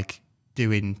you, like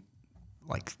doing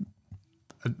like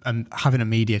having a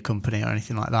media company or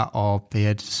anything like that, or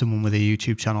Beard, someone with a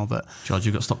YouTube channel that... George,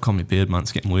 you've got to stop calling me Beard, man.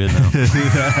 It's getting weird now.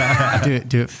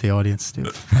 do it for the audience.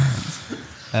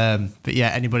 But yeah,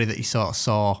 anybody that you sort of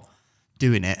saw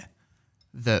doing it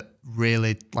that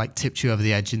really like tipped you over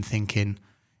the edge and thinking,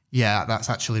 yeah, that's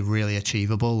actually really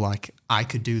achievable. Like I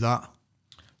could do that.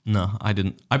 No, I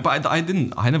didn't.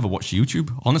 I never watched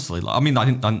YouTube, honestly. Like, I mean,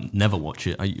 I never watch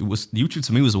it. YouTube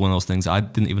to me was one of those things I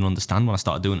didn't even understand when I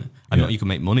started doing it. I didn't know you could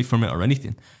make money from it or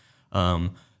anything.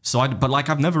 But like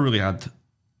I've never really had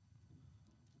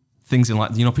things in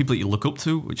like, you know, people that you look up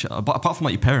to, which apart from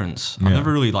like your parents, I've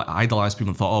never really like idolized people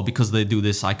and thought, oh, because they do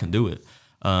this, I can do it.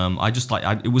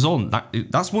 It was all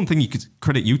that's one thing you could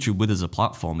credit YouTube with as a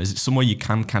platform, is it's somewhere you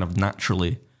can kind of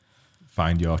naturally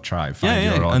find your tribe,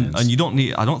 your audience. And you don't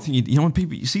need, I don't think, you know, when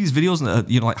people, you see these videos,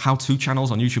 you know, like how-to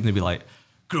channels on YouTube, and they'll be like,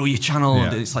 grow your channel,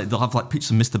 and it's like, they'll have like pictures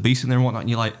of Mr. Beast in there and whatnot, and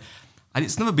you're like, and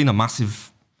it's never been a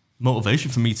massive motivation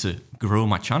for me to grow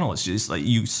my channel. It's just like,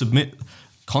 you submit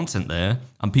content there,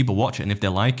 and people watch it, and if they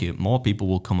like it, more people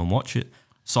will come and watch it.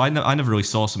 So I never really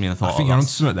saw something and I thought, I think you're on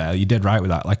something there. You did right with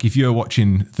that. Like if you're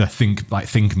watching the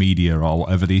Think Media or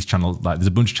whatever, these channels, like there's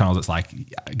a bunch of channels that's like,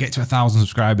 get to 1,000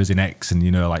 subscribers in X, and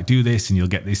you know, like do this and you'll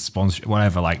get this sponsorship,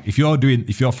 whatever. Like if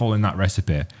you're following that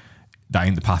recipe, that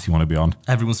ain't the path you want to be on.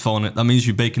 Everyone's following it. That means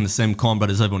you're baking the same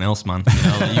cornbread as everyone else, man. You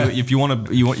know, like if you want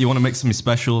to make something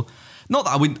special. Not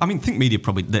that I mean, Think Media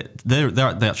probably they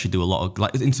actually do a lot of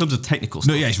like in terms of technical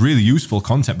stuff. No, yeah, it's really useful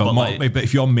content, but But but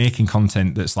if you're making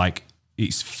content that's like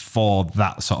it's for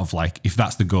that sort of like if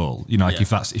that's the goal, you know, like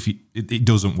if it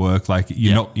doesn't work, like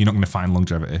you're not going to find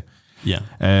longevity. Yeah.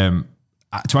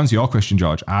 To answer your question,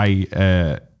 George,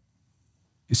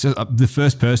 so the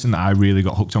first person that I really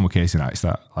got hooked on with Casey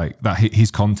Neistat, that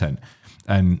his content,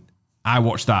 and I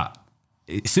watched that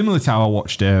similar to how I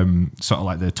watched sort of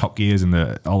like the Top Gears and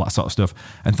all that sort of stuff,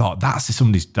 and thought that's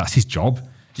his job,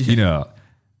 you know.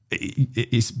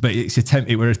 It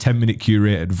were a 10-minute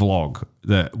curated vlog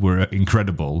that were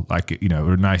incredible, like, you know,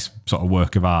 were a nice sort of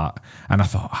work of art, and I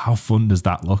thought, how fun does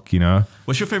that look, you know?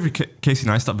 What's your favorite Casey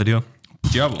Neistat video? Do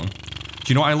you have one? Do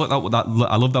you know what I looked at?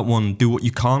 I love that one. Do What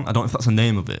You Can't. I don't know if that's the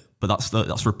name of it, but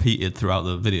that's repeated throughout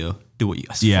the video. Do what you.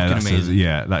 That's fucking amazing.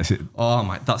 That's it. Oh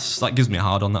my, that gives me a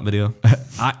hard on that video.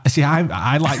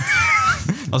 I liked.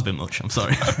 That was a bit much. I'm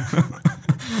sorry.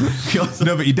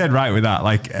 No, but you're dead right with that.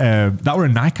 Like that were a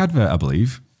Nike advert, I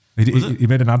believe. He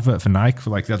made an advert for Nike for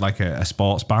like they had like a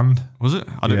sports band. Was it?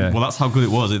 Well, that's how good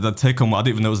it was. That take on. I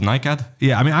didn't even know it was a Nike ad.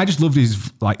 Yeah, I mean, I just loved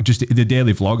his like just the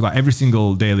daily vlog. Like every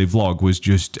single daily vlog was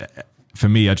just. For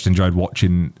me, I just enjoyed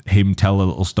watching him tell a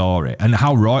little story and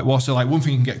how raw it was. So, like, one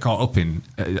thing you can get caught up in,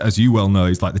 as you well know,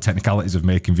 is like the technicalities of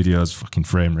making videos, fucking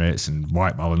frame rates and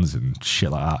white balance and shit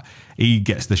like that. He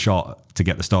gets the shot to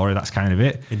get the story. That's kind of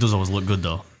it. It does always look good,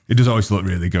 though. It does always look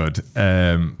really good.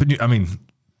 But I mean,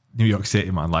 New York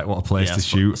City, man, like what a place to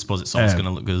shoot. I suppose it's always going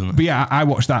to look good, isn't it? But yeah, I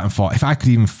watched that and thought if I could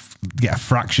even get a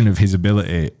fraction of his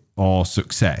ability or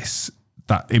success.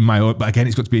 That in my own, but again,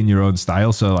 it's got to be in your own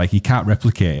style. So like, you can't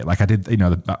replicate it. Like I did, you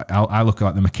know, I look at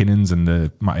like the McKinnons and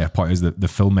the Matty Poiters, the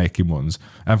filmmaking ones,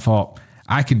 and thought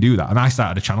I can do that. And I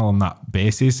started a channel on that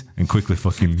basis and quickly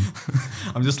fucking.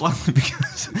 I'm just laughing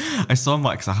because I saw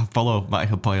Matt because I follow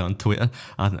Matty Poiter on Twitter,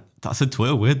 and I said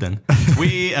Twitter weird then.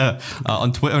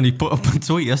 On Twitter, and he put up a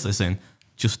tweet yesterday saying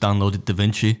just downloaded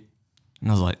DaVinci, and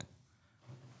I was like,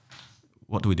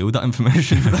 what do we do with that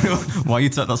information? Why are you?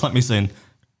 That's like me saying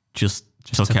just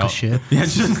took out. A shit. Yeah,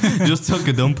 just took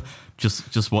a dump.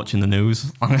 Just watching the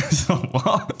news. So,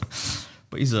 what?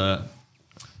 But he's a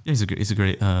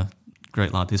great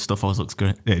lad. His stuff always looks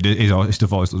great. Yeah, his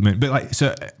stuff always looks great. But like,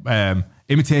 so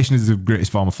imitation is the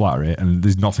greatest form of flattery, and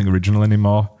there's nothing original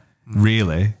anymore.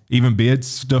 Really, even Beard's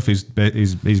stuff is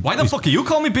why the fuck are you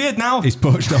calling me Beard now? He's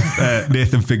poached off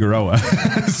Nathan Figueroa.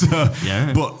 So,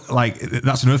 yeah, but like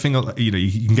that's another thing. You know,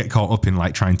 you can get caught up in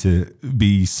like trying to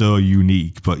be so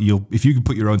unique. But if you can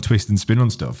put your own twist and spin on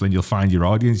stuff, then you'll find your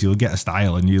audience. You'll get a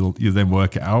style, and you'll then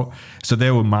work it out. So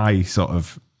they were my sort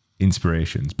of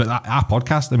inspirations. But our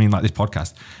podcast, I mean, like this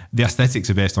podcast, the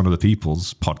aesthetics are based on other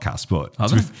people's podcasts. But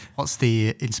what's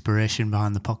the inspiration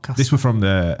behind the podcast? This were from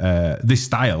this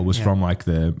style was from like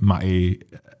the Matty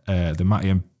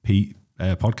and Pete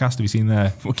podcast. Have you seen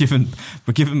there? We're giving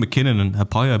McKinnon and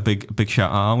Poyer a big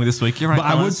shout out, aren't we, this week? You're right. But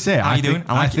I would say, how you doing?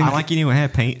 I like your new hair,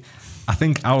 Pete. I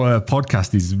think our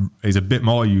podcast is a bit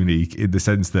more unique in the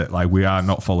sense that like we are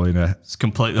not following it's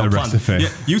completely a recipe. Yeah,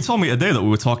 you told me today that we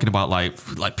were talking about like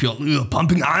pure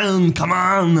pumping iron, come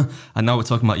on, and now we're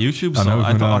talking about YouTube. So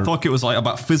I thought it was like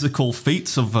about physical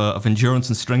feats of endurance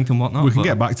and strength and whatnot. We can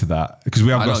get back to that because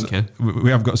we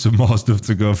have got some more stuff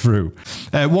to go through.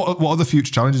 What other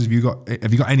future challenges have you got?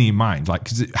 Have you got any in mind? Like,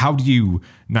 how do you,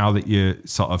 now that you're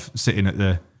sort of sitting at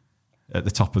the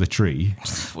top of the tree?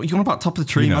 What are you on about top of the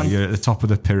tree, man? You're at the top of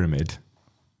the pyramid.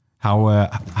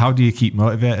 How do you keep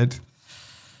motivated?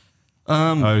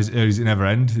 Or is it never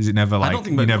end? Is it never like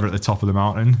you're never at the top of the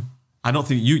mountain? I don't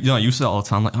think you say that all the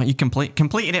time. Like, oh, you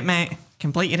completed it, mate.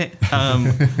 Completed it.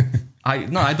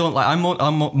 I don't like.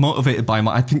 I'm motivated by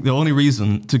I think the only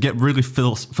reason to get really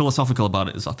philosophical about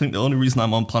it is I think the only reason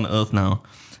I'm on planet Earth now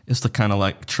is to kind of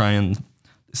like try and.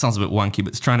 It sounds a bit wanky, but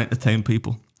it's trying to entertain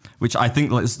people. Which I think,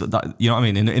 that, you know what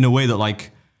I mean? In a way that, like,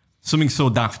 something so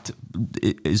daft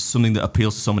is something that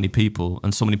appeals to so many people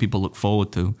and so many people look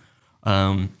forward to.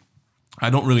 I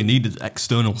don't really need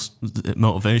external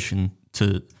motivation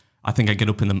to... I think I get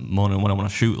up in the morning when I want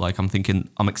to shoot, like, I'm thinking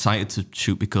I'm excited to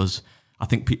shoot because I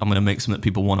think I'm going to make something that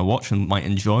people want to watch and might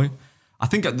enjoy. I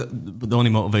think the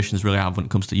only motivations really I have when it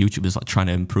comes to YouTube is, like, trying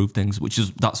to improve things,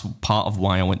 that's part of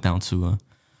why I went down to...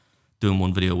 doing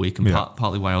one video a week, and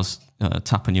partly why I was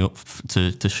tapping you up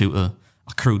to shoot a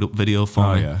crewed up video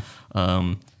for me. Yeah.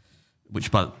 Which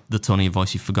by the tone of your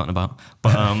voice you've forgotten about.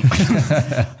 But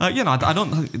you know, I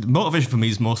don't. Motivation for me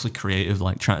is mostly creative,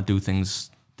 like trying to do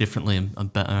things differently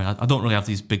and better. I don't really have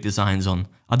these big designs on.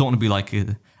 I don't want to be like.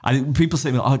 People say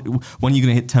to me, oh, when are you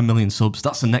going to hit 10 million subs?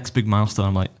 That's the next big milestone.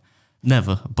 I'm like,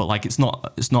 Never. But like, it's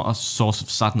not a source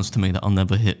of sadness to me that I'll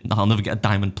never get a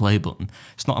diamond play button.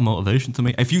 It's not a motivation to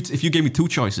me. If you gave me two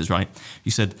choices, right?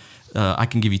 You said, I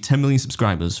can give you 10 million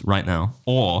subscribers right now,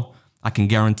 or I can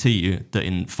guarantee you that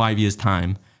in 5 years'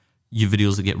 time, your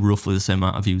videos will get roughly the same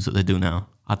amount of views that they do now.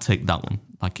 I'd take that one,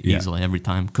 like, easily every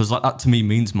time. Because like, that to me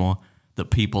means more that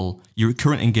people, your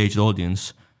current engaged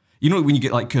audience, you know, when you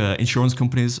get like insurance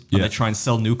companies and they try and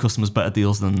sell new customers better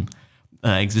deals than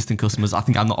existing customers, I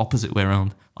think I'm the opposite way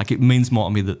around. Like, it means more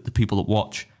to me that the people that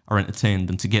watch are entertained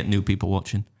than to get new people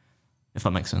watching, if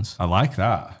that makes sense. I like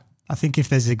that. I think if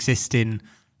there's existing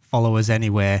followers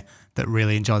anywhere that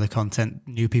really enjoy the content,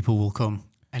 new people will come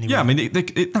anyway. Yeah, I mean,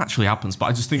 it naturally happens, but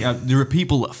I just think there are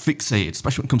people that are fixated,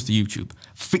 especially when it comes to YouTube,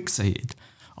 fixated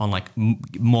on like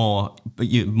more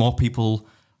people,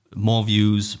 more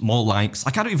views, more likes.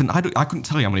 Like, I couldn't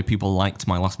tell you how many people liked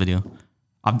my last video.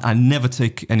 I never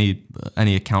take any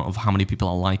account of how many people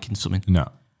are liking something. No.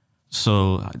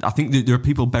 So I think that there are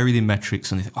people buried in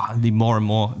metrics and they think, oh, I need more and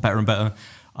more, better and better.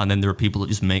 And then there are people that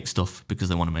just make stuff because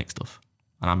they want to make stuff.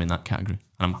 And I'm in that category.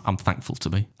 And I'm thankful to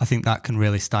be. I think that can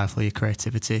really stifle your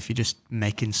creativity if you're just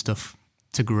making stuff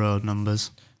to grow numbers.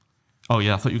 Oh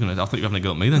yeah, I thought you were having a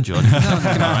go at me then, Jordan.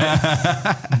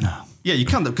 No. Yeah, you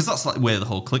can, because that's like where the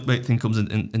whole clickbait thing comes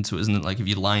into it, isn't it? Like, if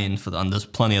you're lying for that, and there's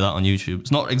plenty of that on YouTube.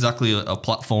 It's not exactly a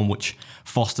platform which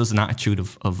fosters an attitude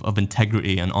of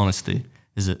integrity and honesty,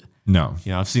 is it? No.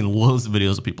 You know, I've seen loads of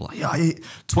videos of people like, yeah, I ate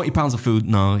 20 pounds of food.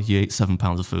 No, you ate 7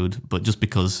 pounds of food. But just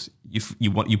because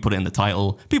you put it in the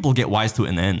title, people get wise to it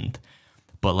in the end.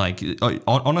 But like,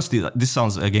 honesty, this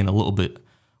sounds, again, a little bit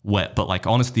wet, but like,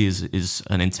 honesty is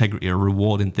an integrity, a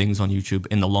reward in things on YouTube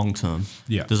in the long term.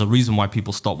 Yeah. There's a reason why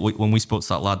people stop. When we spoke to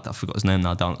that lad, I forgot his name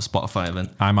now, down at the Spotify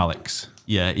event. I'm Alex.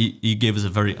 Yeah, he gave us a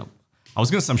very, I was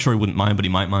going to say I'm sure he wouldn't mind, but he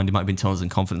might mind. He might have been telling us in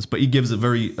confidence, but he gives a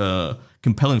very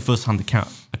compelling first-hand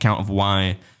account of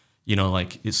why, you know,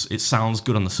 like, it sounds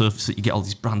good on the surface that you get all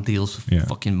these brand deals for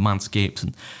fucking Manscaped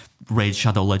and Raid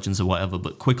Shadow Legends or whatever,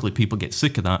 but quickly people get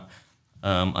sick of that.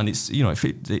 And it's, you know, if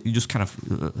it just kind of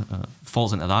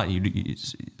falls into that,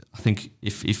 I think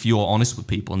if you're honest with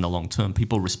people in the long term,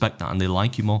 people respect that and they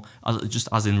like you more, just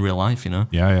as in real life, you know?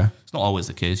 Yeah. It's not always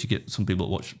the case. You get some people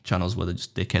that watch channels where they're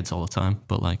just dickheads all the time,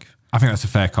 but like, I think that's a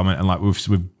fair comment, and like we've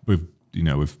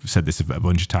said this a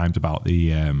bunch of times about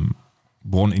the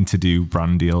wanting to do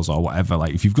brand deals or whatever.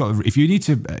 Like, if you need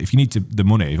the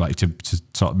money, like, to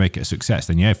sort of make it a success,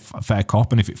 then yeah, fair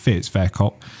cop, and if it fits, fair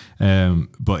cop.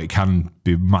 But it can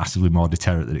be massively more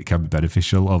deterrent than it can be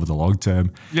beneficial over the long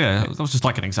term. Yeah, that was just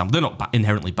like an example. They're not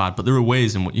inherently bad, but there are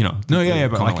ways in which, you know. No, yeah,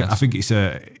 but like, I think it's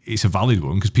a valid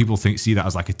one, because people see that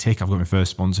as like a tick. I've got my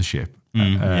first sponsorship.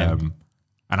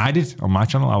 And I did on my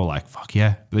channel. I was like, "Fuck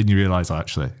yeah!" But then you realise,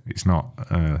 actually, it's not.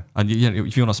 And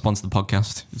if you want to sponsor the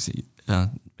podcast,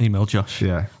 email Josh.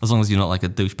 Yeah. As long as you're not like a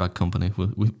douchebag company, we'll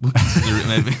consider it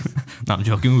maybe. No, I'm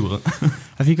joking. We won't.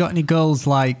 Have you got any goals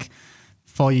like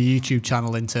for your YouTube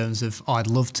channel in terms of, oh, I'd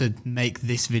love to make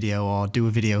this video or do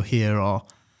a video here, or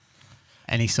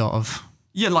any sort of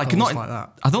like not like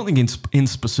that? I don't think in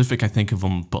specific I think of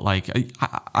them, but like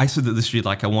I said that this year,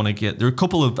 like, I want to get, there are a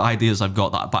couple of ideas I've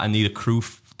got but I need a crew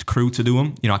to do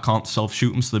them. You know, I can't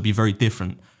self-shoot them, so they'd be very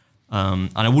different.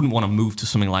 And I wouldn't want to move to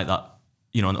something like that,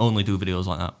 you know, and only do videos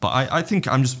like that. But I think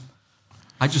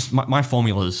my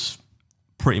formula is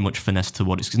pretty much finesse to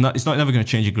what it's not never going to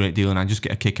change a great deal, and I just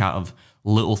get a kick out of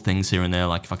little things here and there,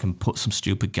 like if I can put some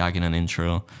stupid gag in an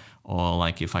intro, or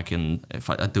like if I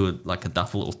do like a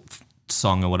daft little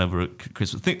song or whatever at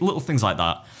Christmas, little things like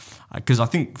that. Because I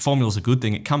think formula's a good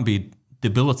thing. It can be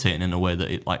debilitating in a way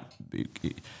that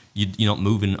you're not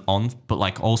moving on, but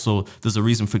like, also there's a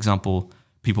reason, for example,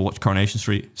 people watch Coronation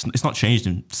Street. It's not changed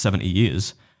in 70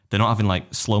 years. They're not having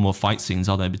like slow-mo fight scenes,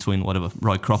 are they, between whatever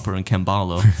Roy Cropper and Ken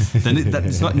Barlow? Then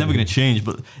it's never going to change,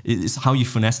 but it's how you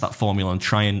finesse that formula and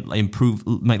try and improve,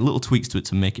 make little tweaks to it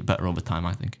to make it better over time,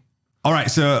 I think. All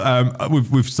right, so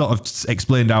we've sort of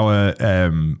explained our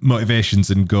motivations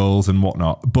and goals and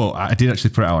whatnot, but I did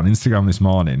actually put it out on Instagram this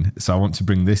morning, so I want to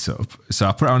bring this up. So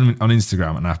I put it on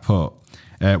Instagram, and I put,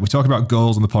 we're talking about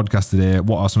goals on the podcast today.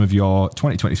 What are some of your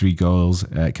 2023 goals?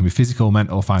 It can be physical,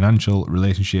 mental, financial,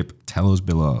 relationship. Tell us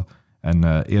below. And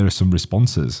here are some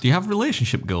responses. Do you have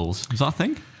relationship goals? Is that a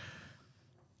thing?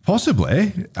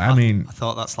 Possibly. I mean, I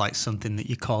thought that's like something that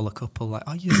you call a couple, like,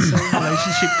 oh, you're setting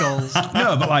relationship goals.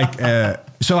 No, but like,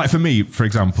 so like for me, for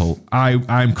example,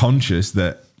 I'm conscious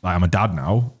that, like, I'm a dad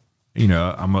now, You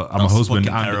know, I'm a That's husband.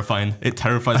 fucking And, terrifying. It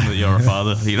terrifies me that you're a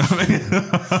father. You know what I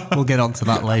mean? We'll get onto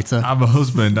that later. I'm a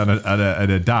husband and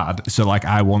a dad. So like,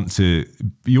 I want to.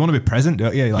 You want to be present,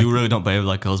 don't you? Like, You really don't behave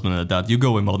like a husband and a dad. You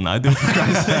go in more than I do. For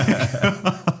Christ's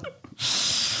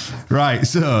sake. right.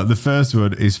 So the first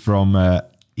one is from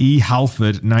E.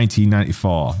 Halford,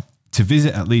 1994. To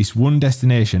visit at least one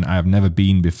destination I have never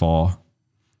been before.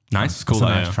 Nice, cool.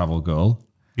 That's a that, nice yeah. travel goal.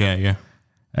 Yeah.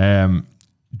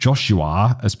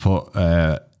 Joshua has put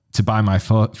to buy my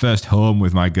first home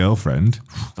with my girlfriend.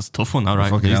 That's a tough one now, right?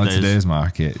 Fucking These hell, days. today's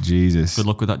market. Jesus. Good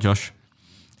luck with that, Josh.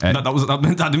 Uh,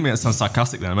 that didn't mean it sound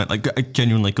sarcastic then. I meant like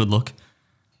genuinely good luck.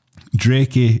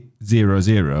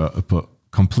 Drakey00 have put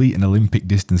complete an Olympic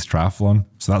distance triathlon.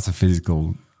 So that's a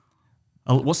physical.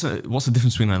 What's the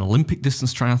difference between an Olympic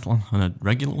distance triathlon and a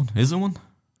regular one? Is there one?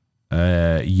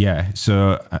 Yeah.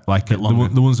 So like the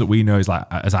longer. ones that we know is like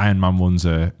as Ironman ones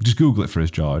are. Just Google it for us,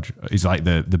 George. It's like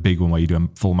the big one where you do a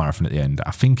full marathon at the end.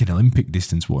 I think an Olympic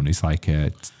distance one is like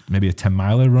maybe a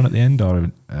 10-miler run at the end, or is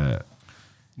it a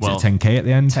 10K at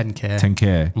the end? 10K.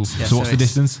 10K. Yeah, So what's the it's-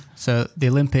 distance? So the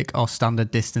Olympic or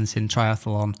standard distance in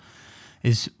triathlon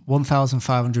is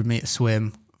 1,500 meter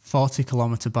swim, 40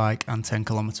 kilometer bike, and 10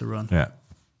 kilometer run. Yeah.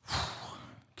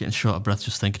 Getting short of breath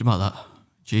just thinking about that.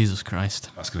 Jesus Christ.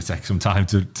 That's going to take some time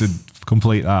to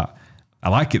complete that. I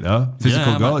like it though.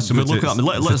 Physical goal. It's Good something luck to, with that.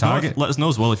 Let it's us a know. target. Let us know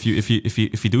as well if you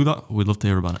do that. We'd love to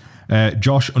hear about it.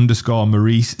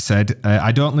 Josh_Maurice said,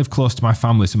 I don't live close to my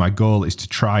family, so my goal is to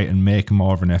try and make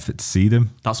more of an effort to see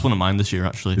them. That's one of mine this year,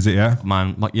 actually. Is it, yeah?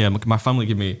 Mine, like, yeah, my family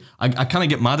give me. I kind of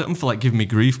get mad at them for like giving me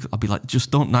grief. I'll be like, just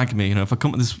don't nag me. You know, if I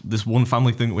come to this one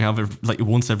family thing that we have like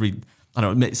once every, I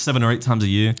don't know, 7 or 8 times a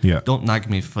year. Yeah. Don't nag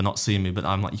me for not seeing me. But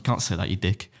I'm like, you can't say that, you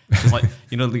dick. It's like,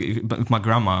 you know, with my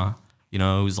grandma, you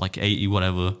know, who's like 80,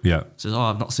 whatever. Yeah. Says, oh,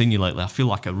 I've not seen you lately. I feel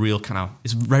like a real kind of.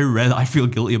 It's very rare that I feel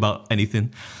guilty about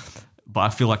anything. But I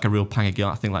feel like a real pang of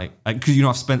guilt. I think like, because you know,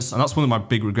 I've spent, and that's one of my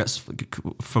big regrets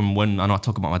from when I know I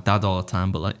talk about my dad all the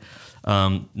time, but like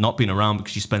not being around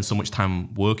because you spend so much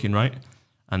time working, right?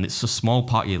 And it's a small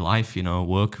part of your life, you know,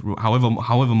 work,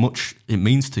 however much it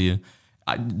means to you.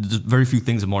 There's very few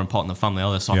things are more important than family,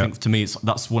 are there? So I think to me,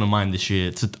 that's one of mine this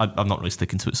year. I'm not really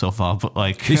sticking to it so far, but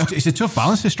like, It's a tough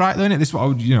balance to strike, though, isn't it? This is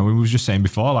what we were just saying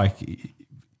before. Like,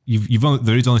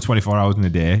 there is only 24 hours in a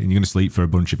day, and you're going to sleep for a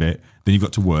bunch of it. Then you've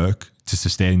got to work to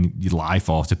sustain your life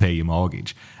or to pay your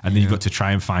mortgage, and then you've got to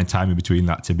try and find time in between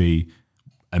that to be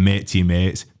a mate to your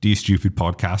mates, do your stupid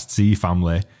podcast, see your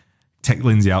family, take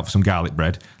Lindsay out for some garlic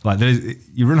bread. Like,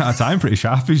 you run out of time pretty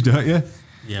sharpish, don't you?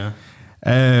 yeah.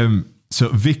 So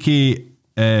Vicky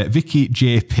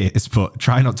J. Pitt has put,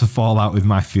 try not to fall out with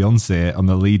my fiance on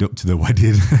the lead up to the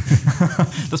wedding.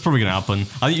 That's probably going to happen.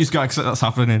 I think you just got to accept that's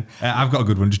happening. I've got a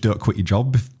good one. Just don't quit your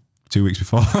job 2 weeks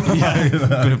before. Yeah,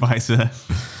 good advice there.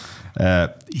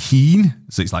 Heen,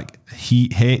 so it's like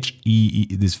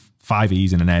H-E-E, there's 5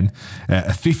 E's and an N.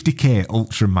 A 50K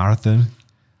ultra marathon.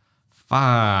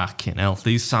 Fucking hell,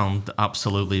 these sound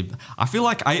absolutely. I feel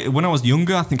like when I was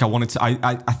younger, I think I wanted to.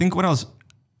 I think when I was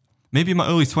maybe in my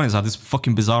early 20s, I had this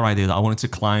fucking bizarre idea that I wanted to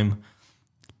climb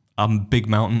a big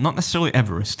mountain, not necessarily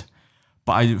Everest,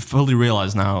 but I fully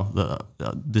realize now that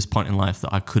at this point in life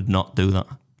that I could not do that.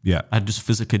 Yeah. I just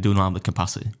physically do not have the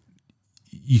capacity.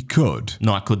 You could.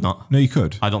 No, I could not. No, you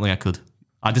could. I don't think I could.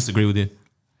 I disagree with you.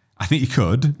 I think you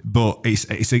could, but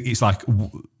it's like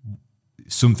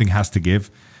something has to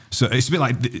give. So it's a bit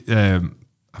like the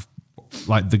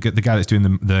guy that's doing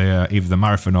the either the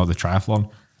marathon or the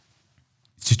triathlon.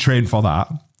 To train for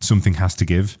that, something has to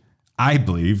give. I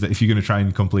believe that if you're going to try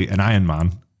and complete an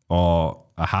Ironman or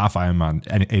a half Ironman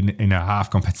in a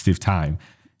half competitive time,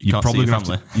 you're can't probably see your going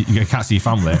to have to, you can't see your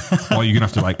family, or you're going to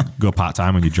have to like go part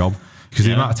time on your job because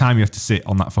the amount of time you have to sit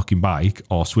on that fucking bike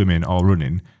or swimming or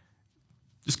running.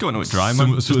 Just go into it dry,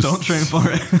 man. Just don't train for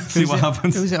it. See what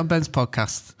happens. Who was it on Ben's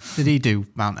podcast? Did he do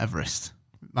Mount Everest?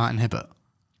 Martin Hibbert?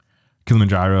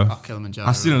 Kilimanjaro. Oh, Kilimanjaro.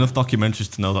 I've seen enough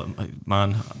documentaries to know that, like,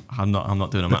 man, I'm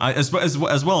not doing it. As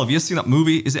well, have you seen that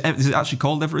movie? Is it actually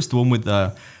called Everest? The one with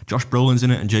Josh Brolin's in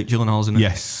it and Jake Gyllenhaal's in it?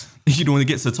 Yes. You know, when they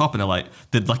get to the top and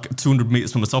they're like 200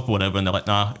 meters from the top or whatever, and they're like,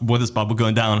 nah, weather's bad, we're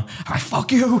going down. I'm like,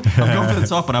 fuck you. I'm going for the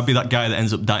top. And I'd be that guy that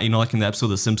ends up dying, you know, like in the episode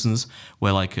of The Simpsons,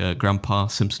 where like Grandpa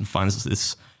Simpson finds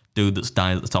this dude that's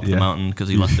died at the top of the mountain because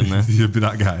he left him there. You'd be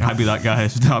that guy. I'd be that guy.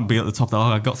 I'd be at the top.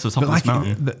 I got to the top of like this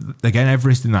mountain. Again,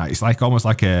 Everest and that, it's like almost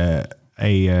like if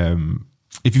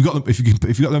you've got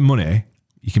the money,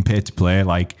 you can pay to play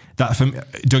like that. Don't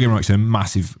get me wrong, it's a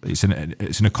massive, it's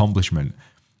an accomplishment,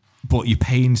 but you're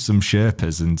paying some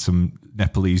Sherpas and some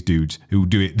Nepalese dudes who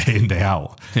do it day in day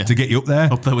out to get you up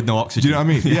there Up there with no oxygen. Do you know what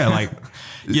I mean? Yeah, like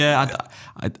yeah,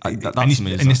 That's and amazing.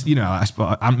 and this, you know,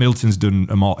 Ant Milton's done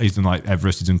he's done like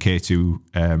Everest, he's done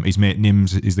K2. His mate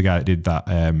Nims is the guy that did that.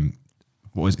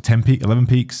 What was it? 10 peaks, 11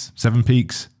 peaks, 7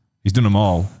 peaks. He's done them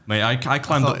all. Mate, I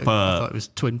climbed up. I thought it was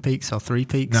Twin Peaks or Three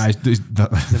Peaks. No,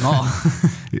 They're more.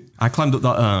 I climbed up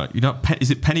that. You know,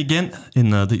 is it Penny Ghent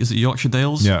in is it Yorkshire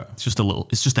Dales? Yeah. It's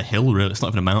just a hill, really. It's not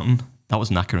even a mountain. That was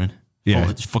knackering. Yeah.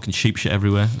 Just fucking sheep shit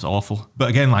everywhere. It's awful. But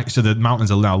again, like, so the mountains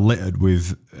are now littered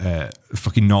with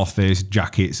fucking North Face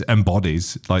jackets and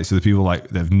bodies. Like, so the people like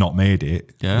they've not made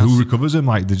it. Yeah. Who recovers them?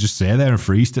 Like, they just stay there and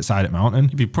freeze at side of mountain.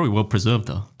 You'd be probably well preserved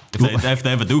though. If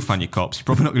they ever do find your corpse, you're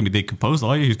probably not going to be decomposed,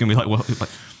 are you? You're going to be like, well,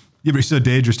 Yeah, but it's so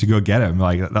dangerous to go get them.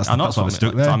 Like, that's why they're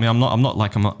stuck there. I mean, I'm not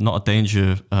a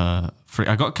danger freak.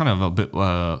 I got kind of a bit.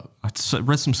 I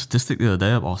read some statistic the other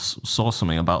day, or saw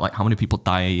something about like how many people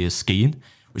die a year skiing,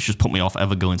 which just put me off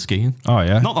ever going skiing. Oh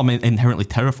yeah. Not that I'm inherently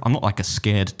terrified. I'm not like a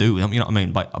scared dude. You know what I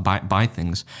mean? By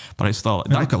things. But I just thought,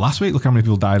 Look at last week. Look how many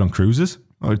people died on cruises.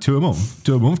 Oh, 2 a month.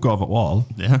 2 a month go off at wall.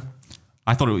 yeah.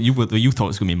 I thought you thought it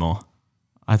was going to be more.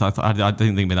 I didn't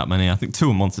think it'd be that many. I think 2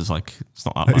 a month is like, it's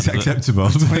not that bad. It's acceptable.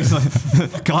 It's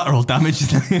like collateral damage.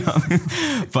 You know what I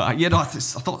mean? But yeah, no, I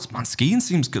thought, man, skiing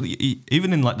seems good.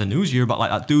 Even in like the news year about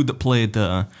like that dude that played,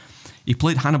 he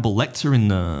played Hannibal Lecter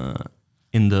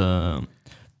in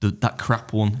that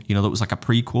crap one. You know, that was like a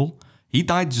prequel. He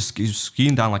died just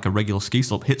skiing down like a regular ski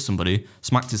slope, hit somebody,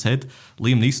 smacked his head.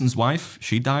 Liam Neeson's wife,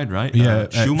 she died, right? Yeah,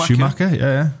 Schumacher.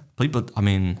 Yeah. But I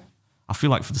mean, I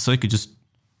feel like for the sake of just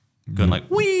going like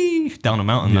wee down a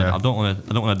mountain, Yeah. I don't want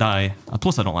to die.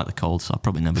 Plus, I don't like the cold, so I'll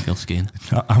probably never go skiing.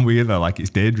 I'm weird though. Like, it's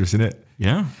dangerous, isn't it?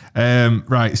 Yeah.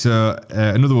 Right, so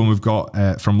another one we've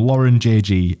got from Lauren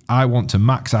JG. I want to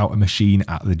max out a machine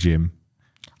at the gym.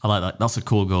 I like that. That's a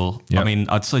cool goal. Yep. I mean,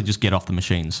 I'd say just get off the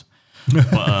machines.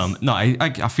 But no,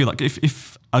 I feel like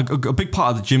if a big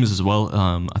part of the gym is as well,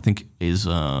 I think is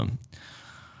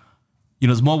you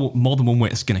know, there's more than one way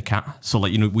to skin a cat. So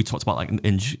like, you know, we talked about like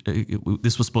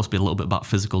this was supposed to be a little bit about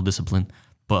physical discipline,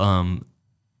 but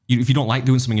if you don't like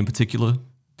doing something in particular,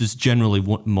 there's generally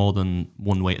more than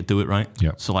one way to do it, right?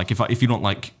 Yeah. So like if you don't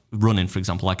like running, for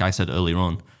example, like I said earlier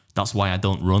on, that's why I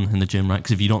don't run in the gym, right?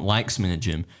 Because if you don't like something in the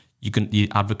gym, your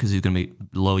advocacy is going to be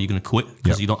low. You're going to quit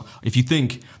because you don't. If you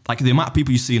think like the amount of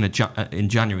people you see in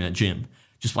January at a gym,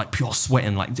 just like pure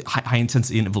sweating, like high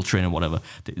intensity interval training, whatever,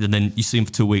 and then you see them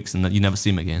for 2 weeks and then you never see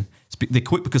them again. They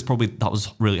quit because probably that was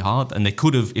really hard, and they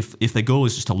could have, if their goal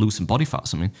is just to lose some body fat or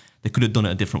something, they could have done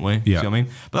it a different way. Yeah. See what I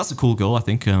mean? But that's a cool goal, I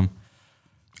think. I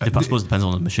suppose it depends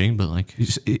on the machine, but like.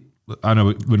 I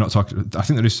know we're not talking. I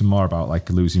think there is some more about like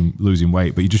losing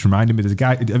weight, but you just reminded me. There's a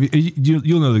guy.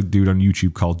 You'll know the dude on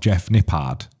YouTube called Jeff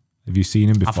Nippard. Have you seen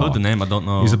him before? I've heard the name. I don't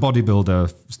know. He's a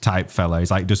bodybuilder type fella.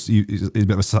 He's like he's a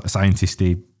bit of a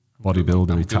scientisty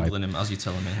bodybuilder I'm type. Googling him as you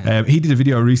tell me. He did a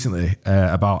video recently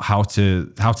about how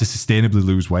to sustainably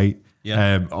lose weight.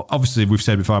 Yeah. Obviously, we've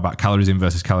said before about calories in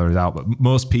versus calories out, but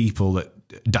most people that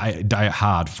diet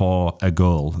hard for a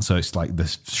goal, so it's like the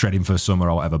shredding for summer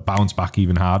or whatever, bounce back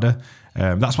even harder.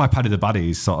 That's why Paddy the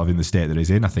Baddy is sort of in the state that he's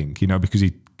in, I think, you know, because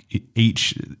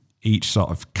each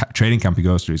sort of training camp he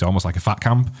goes through is almost like a fat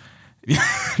camp.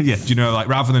 Yeah, do you know, like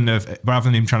rather than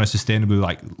him trying to sustainably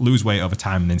like lose weight over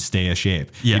time and then stay a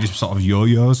shape, he just sort of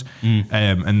yo-yos.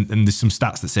 And there's some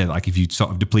stats that say like if you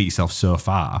sort of deplete yourself so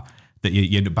far that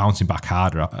you end up bouncing back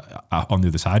harder on the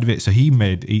other side of it. So he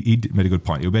made a good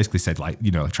point. He basically said like, you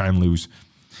know, try and lose,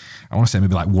 I want to say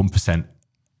maybe like 1%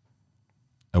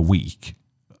 a week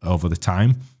over the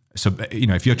time. So, you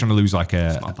know, if you're trying to lose like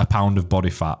a pound of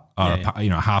body fat or you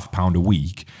know, half a pound a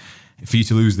week, for you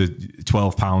to lose the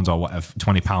 12 pounds or whatever,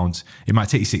 20 pounds, it might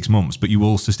take you 6 months, but you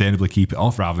will sustainably keep it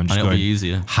off rather than just it'll going be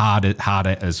easier.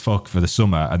 harder as fuck for the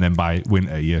summer, and then by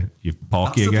winter you're porky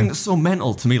That's the again. thing that's so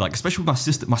mental to me, like especially with my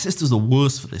sister. My sister's the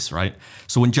worst for this, right?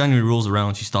 So when January rolls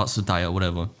around, she starts to diet or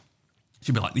whatever.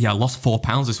 She'd be like, "Yeah, I lost 4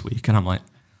 pounds this week," and I'm like,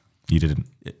 You didn't.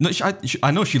 "No, I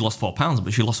know she lost 4 pounds,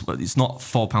 but it's not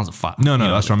 4 pounds of fat." No, you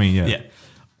know? that's what I mean. Yeah. Yeah.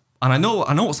 And I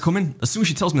know what's coming. As soon as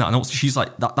she tells me that, I know she's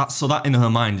like that. So that in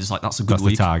her mind is like that's a good That's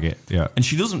week. the target. Yeah. And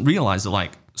she doesn't realize that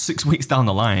like 6 weeks down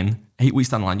the line, 8 weeks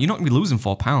down the line, you're not gonna be losing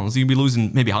 4 pounds. You're gonna be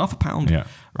losing maybe half a pound. Yeah.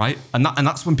 Right. And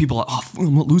that's when people are like, oh,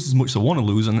 I'm not losing as much as I want to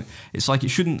lose. And it's like it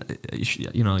shouldn't.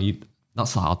 You know,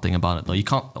 that's the hard thing about it though. You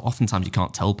can't. Oftentimes you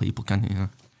can't tell people, can you?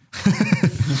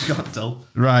 You can't tell.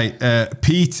 Right.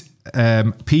 Pete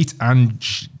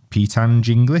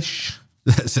English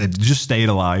said, just staying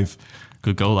alive.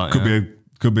 Good goal, that.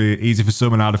 Could be easy for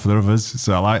some and harder for the others.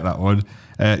 So I like that one.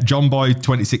 John Boy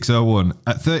 2601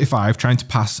 at 35, trying to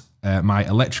pass my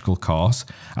electrical course.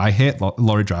 I hate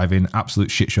lorry driving.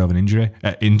 Absolute shit show of an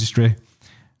industry.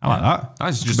 I like that.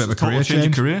 That's A just bit of a total career change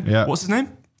change. of career. Yeah. What's his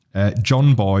name?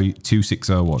 John Boy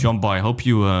 2601. John Boy. I hope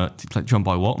you like John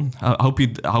Boy Walton. I hope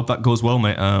that goes well,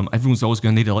 mate. Everyone's always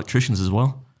going to need electricians as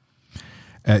well.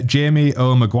 Jamie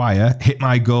O. Maguire, hit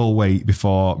my goal weight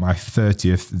before my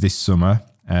 30th this summer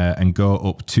and go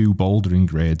up 2 bouldering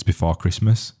grades before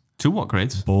Christmas. 2 what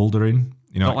grades? Bouldering,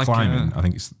 Not like, climbing. I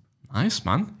think it's. Nice,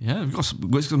 man. Yeah, we've got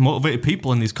some motivated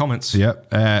people in these comments. Yep.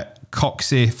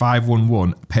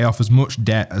 Coxie511, pay off as much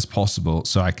debt as possible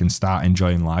so I can start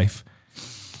enjoying life.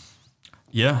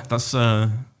 Yeah, that's. I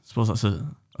suppose that's a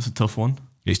tough one.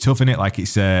 It's tough, innit? Like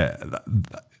it's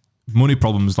money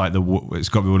problems. Like it's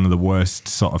got to be one of the worst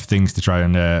sort of things to try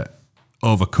and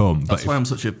overcome. That's why I'm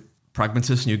such a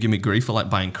pragmatist, and you give me grief for like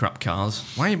buying crap cars.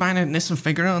 Why are you buying a Nissan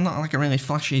Figaro, not like a really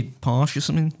flashy Porsche or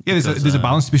something? Yeah, there's a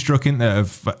balance to be struck in there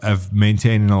of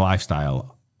maintaining a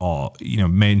lifestyle, or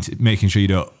making sure you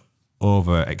don't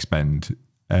over expend,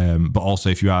 but also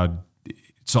if you are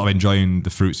sort of enjoying the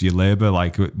fruits of your labour,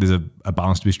 like there's a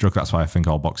balance to be struck. That's why I think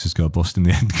all boxers go bust in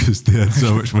the end, because they had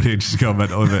so much money and just go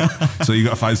mental with it. So you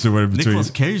got to find somewhere in between.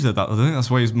 Nicolas Cage did that, I think that's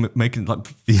why he's making like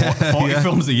 40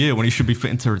 films a year when he should be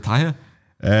fitting to retire.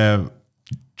 Chids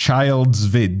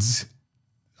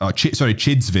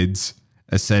Vids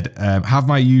has said, have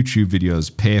my YouTube videos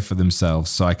pay for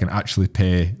themselves so I can actually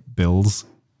pay bills.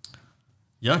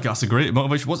 Yeah, that's a great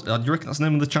motivation. Do you reckon that's the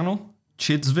name of the channel?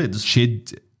 Chids Vids?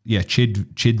 Chids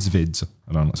Vids.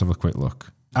 I don't know, let's have a quick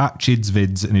look. At Chids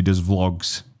Vids, and he does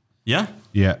vlogs. Yeah?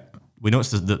 Yeah. We know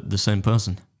it's the same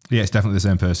person. Yeah, it's definitely the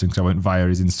same person, because I went via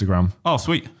his Instagram. Oh,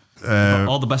 sweet.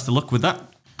 All the best of luck with that.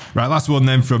 Right, last one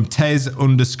then from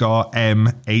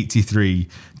Tez_M83.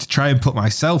 To try and put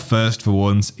myself first for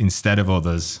once instead of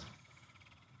others.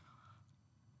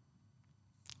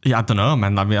 Yeah, I don't know,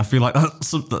 man. I mean, I feel like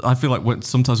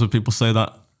sometimes when people say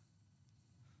that,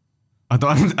 I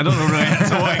don't know really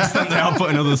to what extent they are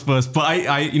putting others first. But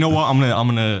I you know what? I'm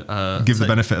gonna give the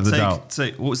benefit of the doubt.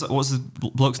 What's the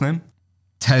bloke's name?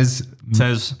 Tez.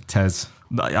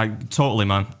 I totally,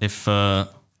 man. If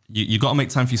you got to make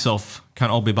time for yourself. Can't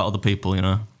all be about other people, you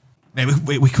know.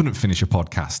 We couldn't finish a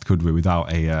podcast, could we,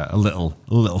 without a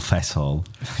little fesshole?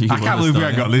 I can't believe we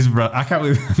haven't got this. I can't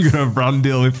believe I'm going to have a brand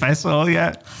deal with fesshole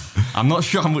yet. I'm not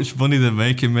sure how much money they're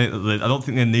making, mate. I don't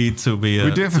think they need to be. We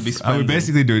do it for. We're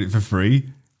basically doing it for free.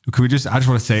 Could we just? I just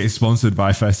want to say it's sponsored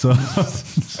by fesshole.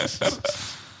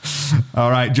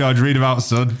 All right, George, read them out,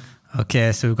 son.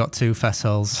 Okay, so we've got 2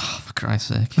 fessholes. Oh, for Christ's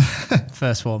sake!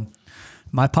 First one.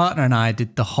 My partner and I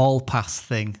did the hall pass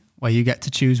thing, where you get to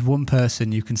choose one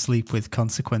person you can sleep with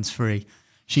consequence-free.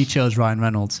 She chose Ryan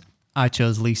Reynolds. I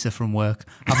chose Lisa from work.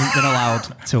 Haven't been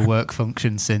allowed to work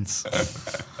function since.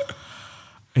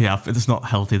 Yeah, it's not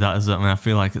healthy, that, is it? I mean, I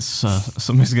feel like it's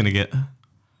something's going to get...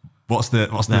 What's the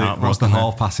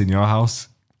hall pass in your house?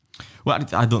 Well, we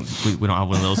don't have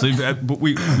one of those. But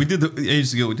we did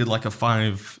ages ago. We did like a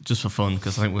 5 just for fun,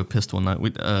 because I think we were pissed one night.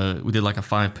 We did like a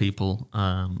 5 people.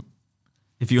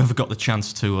 If you ever got the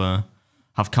chance to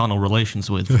have carnal relations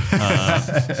with, but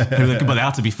they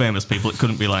have to be famous people. It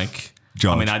couldn't be like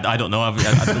George. I mean, I don't know.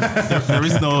 There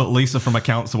is no Lisa from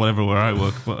accounts or whatever where I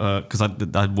work, because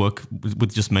I'd work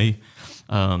with just me.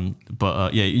 I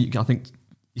think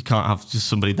you can't have just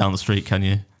somebody down the street, can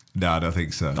you? No, I don't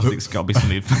think so. I think it's got to be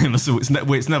somebody famous. So it's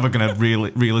never going to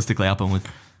realistically happen with.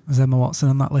 Was Emma Watson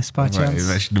on that list by chance? You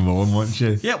mentioned number 1, wasn't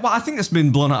you? Yeah, well, I think it's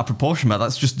been blown out of proportion, but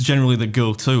that's just generally the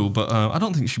go-to. But I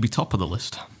don't think it should be top of the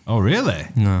list. Oh, really?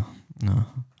 No.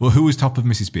 Well, who was top of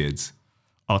Mrs. Beards?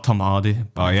 Oh, Tom Hardy.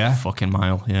 Oh, yeah? Fucking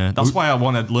mile, yeah. That's why I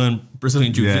want to learn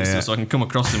Brazilian Jiu-Jitsu, so I can come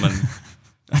across him and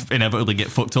inevitably get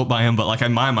fucked up by him. But like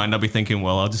in my mind, I'd be thinking,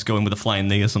 well, I'll just go in with a flying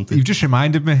knee or something. You've just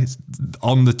reminded me,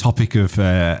 on the topic of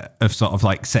sort of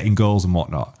like setting goals and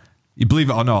whatnot. You believe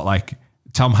it or not, like...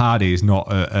 Tom Hardy is not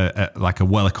a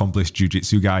well-accomplished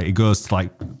jiu-jitsu guy. He goes to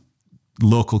like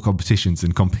local competitions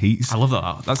and competes. I love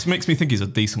that. That makes me think he's a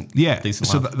decent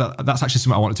so that's actually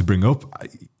something I wanted to bring up.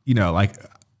 You know, like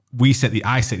I set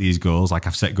these goals. Like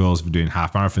I've set goals for doing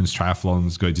half marathons,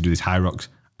 triathlons, going to do these high rocks.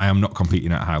 I am not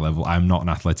competing at a high level. I'm not an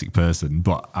athletic person,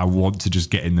 but I want to just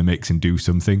get in the mix and do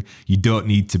something. You don't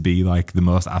need to be like the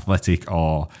most athletic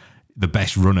or the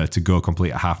best runner to go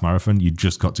complete a half marathon. You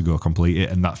just got to go complete it,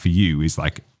 and that for you is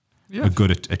like a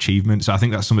good achievement. So I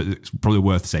think that's something that's probably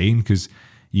worth saying, because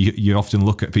you often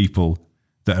look at people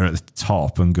that are at the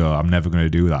top and go, I'm never going to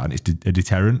do that, and it's a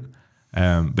deterrent.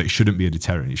 But it shouldn't be a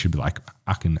deterrent. It should be like,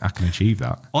 I can achieve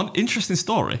that. On interesting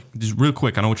story, just real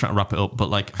quick, I know we're trying to wrap it up, but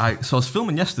like I was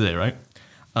filming yesterday, right?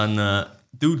 And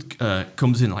dude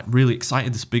comes in like really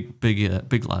excited, this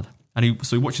big lad. And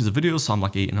he watches the video, so I'm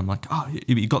like eating. I'm like, oh,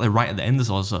 he got there right at the end.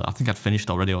 So I think I'd finished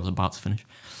already. I was about to finish.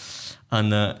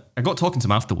 And I got talking to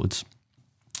him afterwards.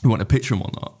 He wanted a picture and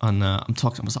whatnot. And I'm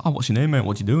talking to him. I was like, oh, what's your name, mate?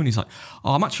 What do you do? And he's like,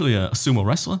 oh, I'm actually a sumo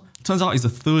wrestler. Turns out he's the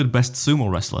 3rd best sumo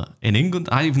wrestler in England.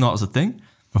 I didn't even know it was a thing.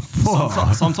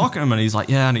 So I'm talking to him and he's like,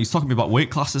 yeah. And he's talking to me about weight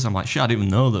classes. I'm like, shit, I didn't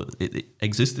even know that it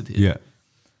existed here. Yeah.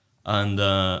 And,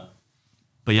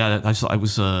 but yeah, I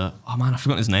was, oh man, I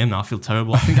forgot his name now. I feel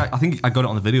terrible. I think I got it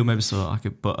on the video maybe so I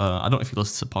could, but I don't know if he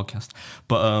listens to the podcast.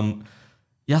 But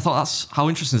yeah, I thought that's how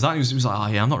interesting is that. He was like,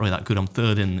 oh yeah, I'm not really that good. I'm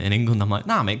 3rd in England. I'm like,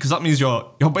 nah, mate, because that means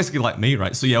you're basically like me,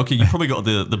 right? So yeah, okay, you probably got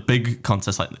the big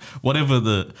contest, like whatever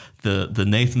the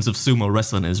Nathans of sumo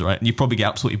wrestling is, right? And you probably get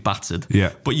absolutely battered.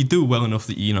 Yeah. But you do well enough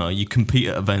that you compete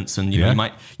at events and you know,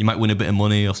 you might win a bit of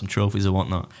money or some trophies or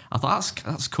whatnot. I thought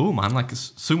that's cool, man. Like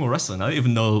it's sumo wrestling. I didn't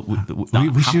even know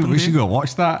we should go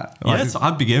watch that. Yeah, so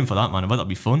I'd be game for that, man. I bet that'd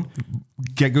be fun.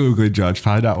 Get Googling, George.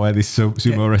 Find out where this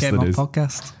sumo wrestling is.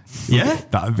 Podcast. Yeah,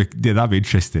 that'd be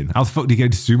interesting. How the fuck did you get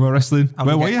into sumo wrestling?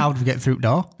 Where were you? How did we get through the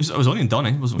door? I was only in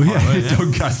Donny. Wasn't far away, yeah.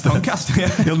 Doncaster.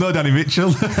 Yeah. You'll know Danny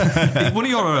Mitchell. One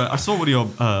of your, I saw one of your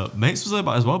mates was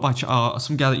there as well. By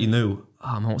some guy that you knew.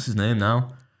 Oh man, what's his name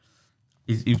now?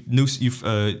 You've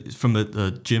from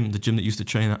the gym that used to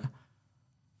train at.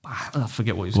 I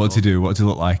forget what he's called. What's he do? What's he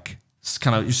look like? It's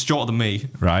kind of shorter than me.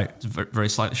 Right. It's very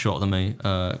slightly shorter than me.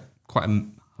 Quite a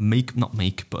meek, not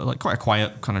meek, but like quite a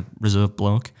quiet, kind of reserved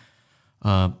bloke.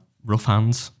 Rough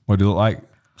hands. What do you look like?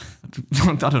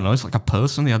 I don't know. It's like a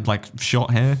person. He had like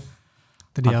short hair.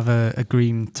 Did he have a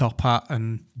green top hat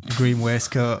and a green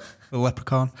waistcoat, a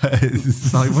leprechaun? No,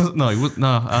 he wasn't. No, he wasn't. No.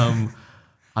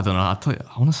 I don't know.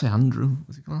 I want to say Andrew.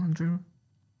 Was he called Andrew?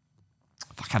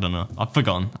 Fuck, I don't know. I've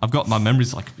forgotten. I've got my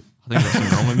memories like. I think there's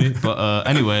something wrong with me. But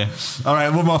anyway. All right,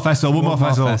 one more festival. One more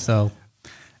festival.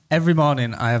 Every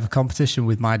morning I have a competition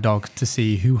with my dog to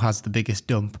see who has the biggest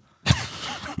dump.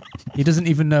 He doesn't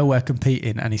even know we're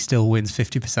competing and he still wins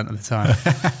 50% of the time.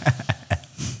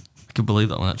 I can believe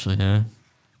that one actually, yeah.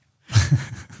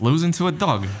 Losing to a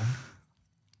dog.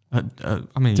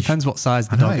 I mean... Depends what size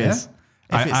the dog is.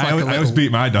 I always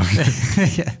beat my dog.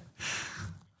 Yeah.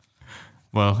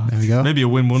 Well, there we go. Maybe a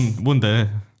win one day.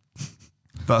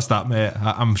 That's that, mate.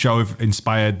 I'm sure we've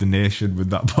inspired the nation with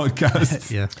that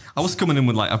podcast. Yeah. I was coming in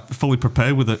with like, fully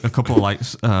prepared with a couple of like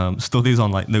studies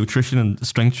on like nutrition and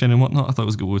strength training and whatnot. I thought it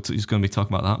was good. We were just going to be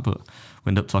talking about that, but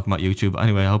we ended up talking about YouTube. But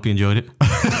anyway, I hope you enjoyed it.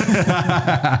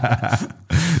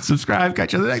 Subscribe.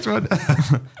 Catch you on the next one.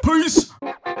 Peace.